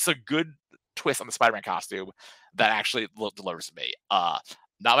 it's a good twist on the Spider-Man costume that actually delivers to me.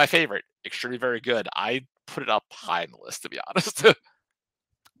 Not my favorite, extremely very good. I put it up high in the list, to be honest.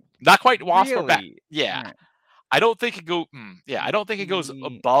 Not quite Wasp or Bat. Really? Yeah, Alright. I don't think it go. Yeah, I don't think it goes Ye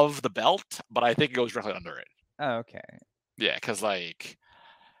above the belt, but I think it goes directly under it. Oh, okay. Yeah, because like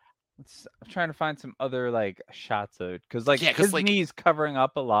I'm trying to find some other like shots of because like yeah, because his like knees covering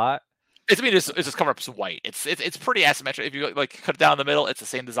up a lot. it's I mean it's just cover up some white. It's pretty asymmetric. If you like cut it down the middle, it's the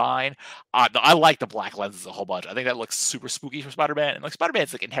same design. I like the black lenses a whole bunch. I think that looks super spooky for Spider-Man. And like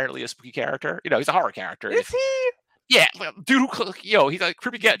Spider-Man's like inherently a spooky character. You know, he's a horror character. Is he? Yeah, like, dude, he's a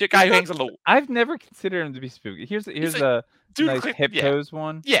creepy He's guy who not. hangs on the. I've never considered him to be spooky. He's Here's a a dude, nice hip yeah, pose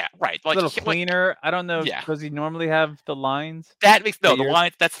one. yeah, right. A little cleaner. I don't know. Yeah, Does he normally have the lines? that makes The no the ears?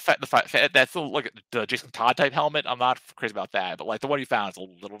 line. That's that's like the Jason Todd type helmet. I'm not crazy about that, but like the one you found is a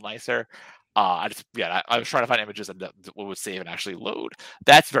little nicer. I just I was trying to find images that would save and actually load.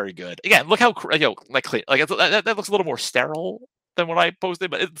 That's very good. Again, look how like clean. Like that looks a little more sterile than what I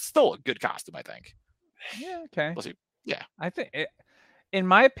posted, but it's still a good costume. I think. Yeah. Okay. Let's see. Yeah, I think, in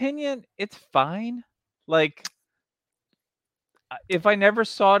my opinion, it's fine. Like, if I never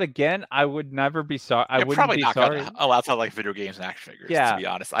saw it again, I would never be sorry. I you're wouldn't probably be not sorry. gonna allow to like video games and action figures. To Yeah. be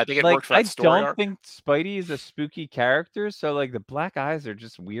honest, I think it Like, worked for I that story don't arc. think Spidey is a spooky character, so like the black eyes are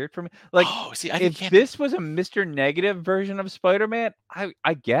just weird for me. Like, Oh, see, I think if you can't. this was a Mr. Negative version of Spider-Man,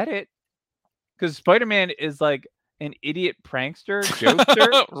 I get it. Because Spider-Man is like an idiot prankster,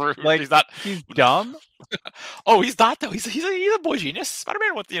 jokester. Like, He's not. he's dumb. Oh, he's not though. He's a boy genius.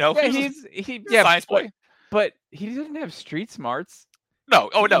 Spider-Man with Yeah, he's a yeah, science boy. but he doesn't have street smarts.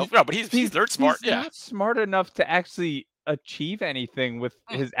 No, oh no, He no, but he's nerd smart. he's Yeah, not smart enough to actually achieve anything with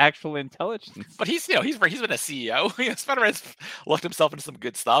his actual intelligence. but he's been a CEO. Spider-Man's looked himself into some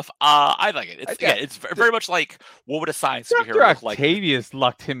good stuff. I like it. It's Yeah, it's very much like what would a science Dr. superhero look like? Octavius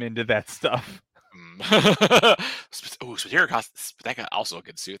lucked him into that stuff. Oh, superhero costume. That got also a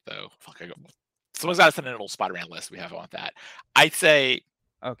good suit though. Fuck, someone's got to send in an old Spider-Man list. We have on that. I'd say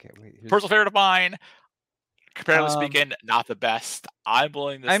Okay, wait. personal favorite of mine. Comparatively Um, speaking, not the best. I'm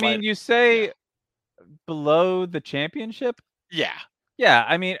willing to. I mean, you say yeah. below the championship? Yeah, Yeah,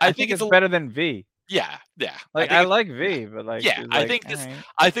 I mean, I think it's it's better than V. yeah. I Like, think I it's like V, but like, yeah. it's like,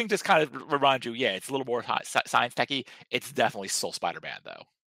 I think this kind of reminds you. Yeah, it's a little more science techy. It's definitely still Spider-Man though.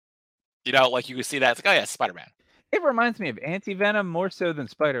 You know, like you can see that. It's like, oh yeah, Spider-Man. it reminds me of Anti-Venom more so than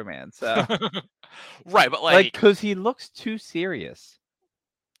Spider-Man. So, Right, but like, like, because he looks too serious.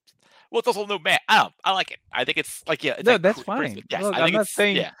 well, it's also no man. I like it. I think it's like yeah, it's No, like that's crazy. fine. Yes, Look, I think it's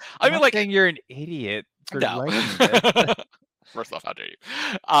yeah. I I'm mean, not like saying you're an idiot for no. liking this. First off, how dare you?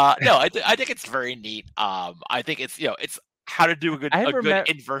 No, I think it's very neat. I think it's it's how to do I a good remember,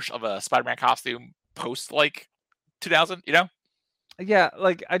 inversion of a Spider-Man costume post like 2000. You know? yeah,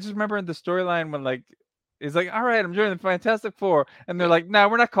 like I just remember in the storyline when like it's like, all right, I'm joining the Fantastic Four, and they're Yeah. like, no,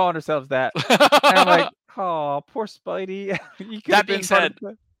 we're not calling ourselves that. And I'm like, oh, poor Spidey. You could That have being been part of said,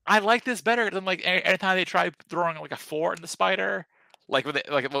 the. I like this better than like anytime they try throwing like a 4 in the spider, like with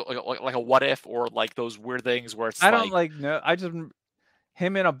like a what if or like those weird things where it's I don't like like no. I just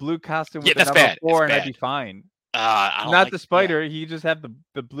him in a blue costume yeah, with the that's number bad. It's 4, and I'd bad. be fine. I don't Not like the yeah. spider. He just have the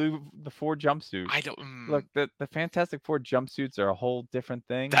 4 jumpsuit. I don't. Look, the Fantastic Four jumpsuits are a whole different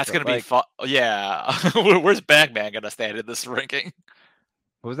thing. That's But gonna be like, fun. Yeah, where's Bagman gonna stand in this ranking?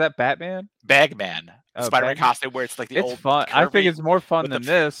 what was that, Batman? Bagman, the Oh, Spider-Man Batman. costume where it's like the It's old fun. I think curvy it's more fun with the. than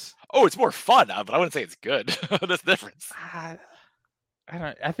this. Oh, it's more fun, but I wouldn't say it's good. That's the difference. Ah, I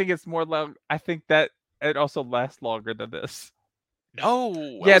don't. I think it's more long. I think that it also lasts longer than this.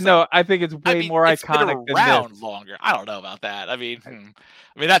 No, Yeah, no, I think it's I way mean, more it's been iconic than this. around longer. I don't know about that. I mean,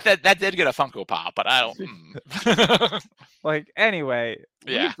 I mean that did get a Funko Pop, but I don't. Like, anyway,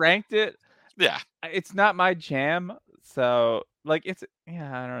 we Yeah, ranked it. yeah. It's not my jam, so like it's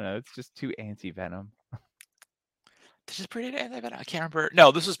yeah, I don't know. It's just too anti-Venom. This is pretty Anti-Venom. I can't remember.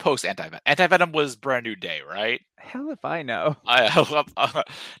 No, this was post Anti-Venom. Anti-Venom was Brand New Day, right? Hell if I know.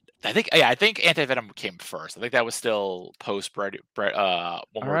 I think Anti-Venom came first. I think that was still post One All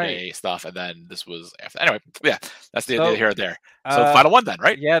More right. Day stuff, and then this was after. Anyway, yeah, that's the So, here or there. So the final one then,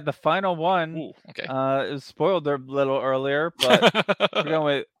 right? Yeah, the final one. Ooh, okay. It was spoiled a little earlier, but we're going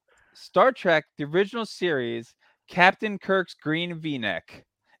with Star Trek: The Original Series, Captain Kirk's green V-neck,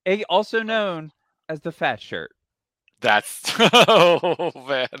 also known as the fat shirt. That's oh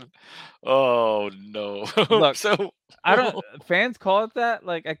man, oh no. Look, So I don't. Fans call it that,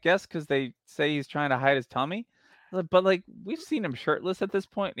 like I guess because they say he's trying to hide his tummy, but like we've seen him shirtless at this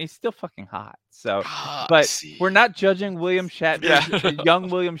point, and he's still fucking hot. So, I but see. we're not judging William Shatner, young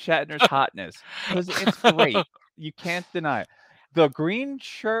William Shatner's hotness, because it's great. You can't deny it. The green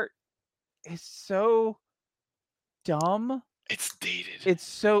shirt is so dumb. It's dated. It's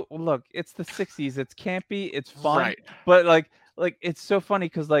so look. It's the '60s. It's campy. It's fun, Right. but like it's so funny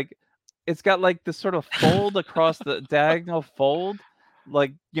because like it's got like this sort of fold across the diagonal fold,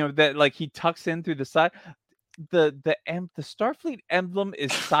 like that like he tucks in through the side. the Starfleet emblem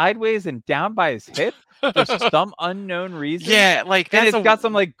is sideways and down by his hip for some unknown reason. Yeah, like And that's it's got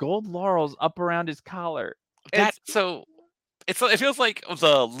some like gold laurels up around his collar. that. It's So it feels like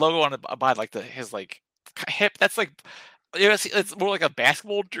the logo on by like his like hip. That's like it's more like a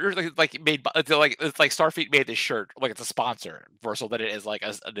basketball jersey, like made by, it's like Starfleet made this shirt like it's a sponsor versus than it is like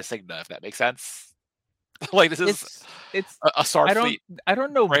a insignia. If that makes sense. Like this is it's a Starfleet I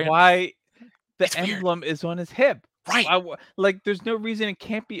don't know brand. why the It's weird, emblem is on his hip. right? Like there's no reason it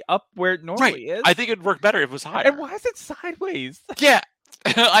can't be up where it Right. normally is. I think it'd work better if it was And higher. why is it sideways? Yeah.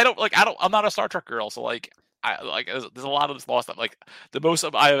 I'm not a Star Trek girl, so like there's a lot of this lost stuff. Like the most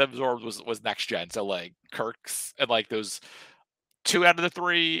of I have absorbed was next gen. So like Kirk's and like those 2 out of the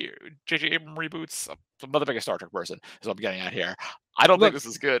 3 J.J. Abrams reboots. I'm not the biggest Star Trek person, is what I'm getting at here. I don't think Look, this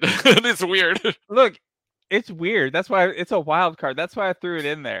is good. It's weird. look, it's weird. That's why it's a wild card. That's why I threw it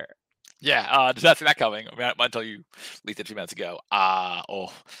in there. Yeah, did not see that coming. I mean, until you leaked it 2 minutes ago.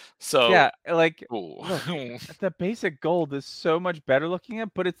 So Yeah, like ooh. look, the basic gold is so much better looking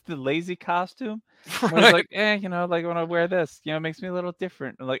at, but it's the lazy costume. Where it's Right. like, you know, like when I wear this, you know, it makes me a little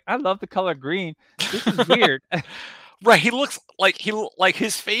different. Like I love the color green. This is weird. Right, he looks like like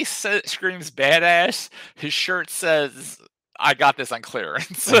his face screams badass. His shirt says, "I got this on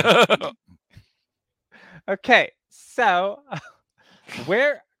clearance." Okay, so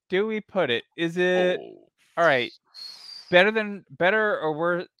where do we put it? Is it Oh. all right? Better or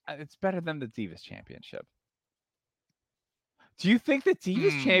worse? It's better than the Divas Championship. Do you think the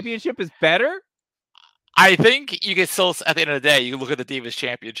Divas Championship is better? I think you can still, at the end of the day, you look at the Divas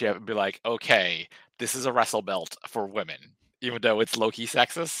Championship and be like, okay, this is a wrestle belt for women, even though it's low key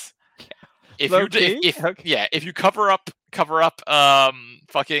sexist. If Low you key? if Okay. yeah, if you cover up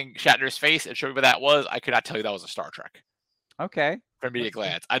fucking Shatner's face and show me what that was, I could not tell you that was a Star Trek Okay. from immediate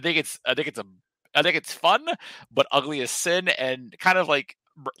glance. I think it's fun, but ugly as sin, and kind of like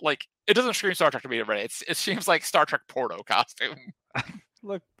it doesn't scream Star Trek to me already. It seems like Star Trek porno costume.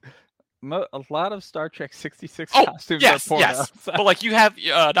 Look, a lot of Star Trek 66 Oh, costumes are yes, porno. yes. So. But like you have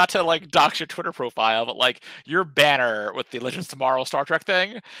not to like dox your Twitter profile, but like your banner with the Legends Tomorrow Star Trek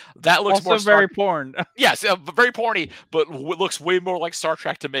thing, that looks Also more very porn. Yes, very porny, but looks way more like Star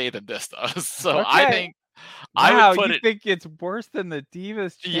Trek to me than this does. So I Okay. think I would Wow, put you it. think it's worse than the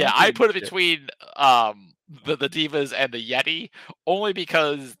Divas Yeah, I put it Championship? between the Divas and the Yeti, only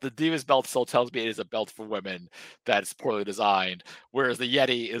because the Divas belt still tells me it is a belt for women that's poorly designed, whereas the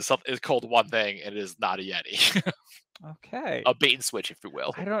Yeti is called one thing and it is not a Yeti. Okay. A bait and switch, if you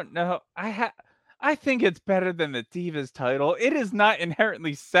will. I don't know. I think it's better than the Divas title. It is not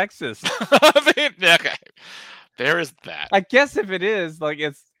inherently sexist. I mean, okay, there is that. I guess if it is, like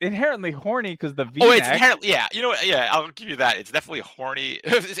it's inherently horny because the Oh, it's V-neck. inherently, yeah. You know what? Yeah, I'll give you that. It's definitely horny.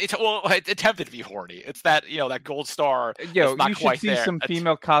 It's attempted to be horny. It's that that gold star. Yo, It's not you should quite see there. some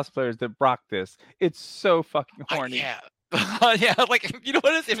female cosplayers that rock this. It's so fucking horny. Yeah, yeah. Like you know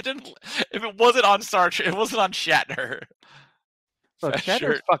what it is? If it wasn't on Star Trek, it wasn't on Shatner. Look, That Shatner's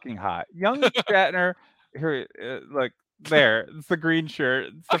shirt. fucking hot. Young Shatner, here, look there. It's the green shirt.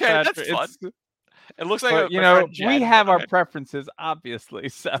 It's the Okay, fat that's shirt. fun. It's, It looks like but you my know, friend we Jen. But have our okay, preferences, obviously.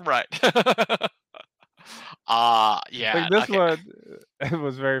 So, right. Yeah. like this Okay. one, it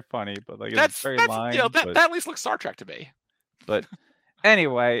was very funny, but like it's very That's lime. that at least looks Star Trek to me. But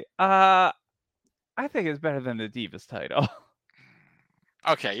anyway, I think it's better than the Divas title.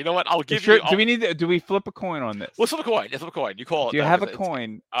 Okay, you know what? I'll give Sure. you. Do we need? Do we flip a coin on this? Let's flip a coin. Let's flip a coin. You call it Do you though, have a 'cause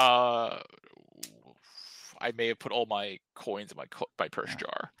coin? I may have put all my coins in my purse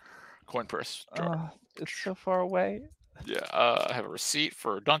jar, coin purse jar. It's so far away. Yeah, I have a receipt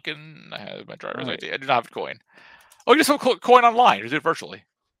for Duncan. I have my driver's Right. ID. I do not have a coin. Oh, you just have a coin online. Or do it virtually.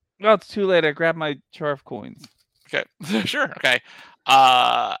 Well, it's too late. I grabbed my jar of coins. Okay, sure. Okay.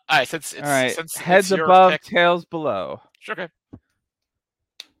 All right. Since All right. it's Heads your above, pick. tails below. Sure. Okay.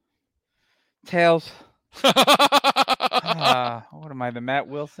 Tails. What am I, the Matt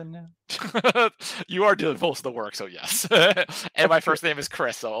Wilson now? You are doing most of the work, so yes. And my first name is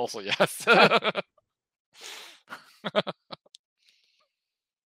Chris, so also yes.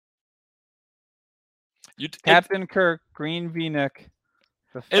 Captain Kirk, green V-neck.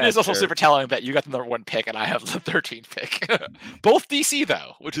 It is also super telling that you got the number 1 pick and I have the 13th pick. Both DC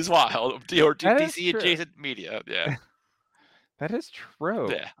though, which is wild. Or DC adjacent media. Yeah. That is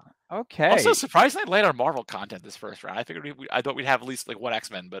true. Yeah. Okay. Also, surprisingly late on Marvel content this first round. I figured I thought we'd have at least like 1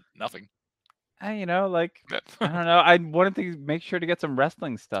 X-Men, but nothing. You know, like I don't know. I wanted to make sure to get some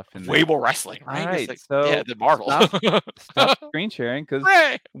wrestling stuff in there. Way more wrestling, right? All right, like, so yeah, the Marvel. Stop screen sharing because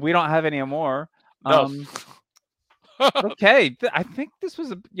we don't have any more. No. Okay, I think this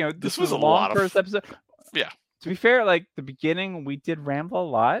was this was a long lot first episode. Yeah. To be fair, like the beginning, we did ramble a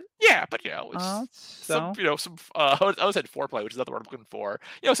lot. Yeah, but it's some So some I was at foreplay, which is not the word I'm looking for.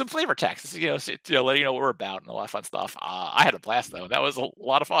 Some flavor text, letting you know what we're about and a lot of fun stuff. I had a blast though. That was a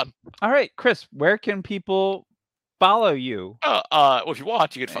lot of fun. all right, Chris, where can people follow you? Well, if you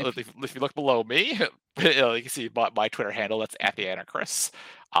want, you can follow, If if you look below me, you can see my Twitter handle. That's at the Anarchris.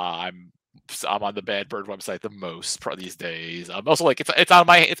 I'm on the Bad Bird website the most these days. Also, like it's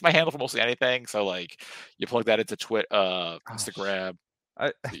my handle for mostly anything. So like you plug that into Instagram,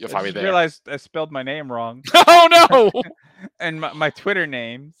 I you'll I find me just there. realized I spelled my name wrong. Oh no! And my Twitter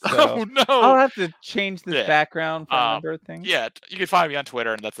name, so Oh no! I'll have to change this Yeah. background for a number of things. Yeah, you can find me on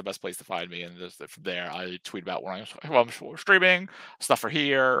Twitter, and that's the best place to find me. And from there, I tweet about when I'm streaming, stuff for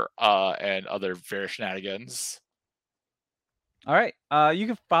here, and other various shenanigans. All right. You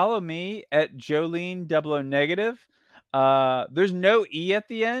can follow me at Jolene00 negative. There's no E at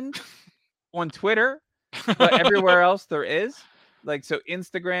the end on Twitter, but everywhere else there is. Like so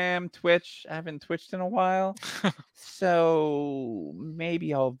Instagram, Twitch. I haven't twitched in a while. So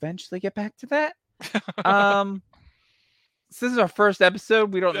maybe I'll eventually get back to that. This is our first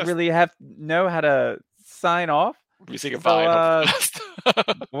episode. We don't Yes. really know how to sign off. We say goodbye and hope for the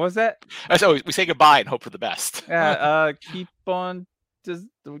best. What was that? So we say goodbye and hope for the best. Yeah, keep on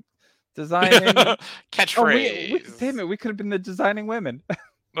designing. Catchphrase. Damn it, we could have been the designing women.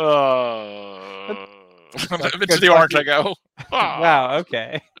 Into the orange I go. Wow,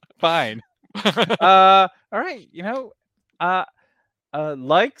 okay. Fine. All right,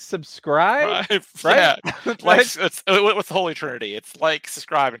 like, subscribe, right? Yeah. Like, it's with the Holy Trinity. It's like,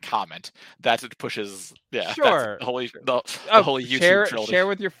 subscribe, and comment. That's what pushes. Yeah, sure. That's the holy YouTube trilogy. Share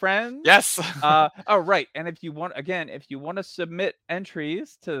with your friends. Yes. Oh, right. And if you want to submit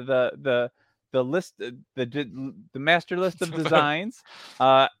entries to the list, the master list of designs,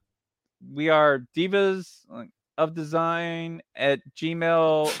 we are Divas of Design at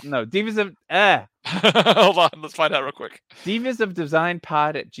Gmail. No, Divas of Hold on, let's find out real quick. Divas of Design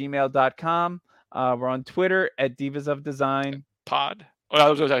Pod at gmail.com. We're on Twitter at Divas of Design Pod.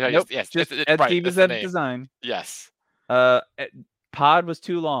 Oh, nope, yes, just at right, Divas of Design. Yes. Pod was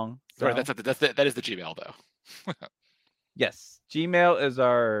too long. So. Right, that is the Gmail though. Yes, Gmail is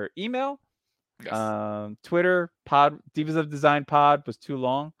our email. Yes. Twitter Pod Divas of Design Pod was too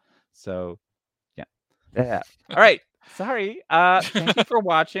long. So yeah. All right. Sorry. Thank you for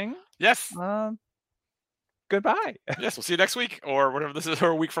watching. Yes. Goodbye. Yes, we'll see you next week or whatever this is,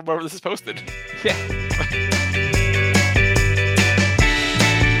 or a week from wherever this is posted. Yeah.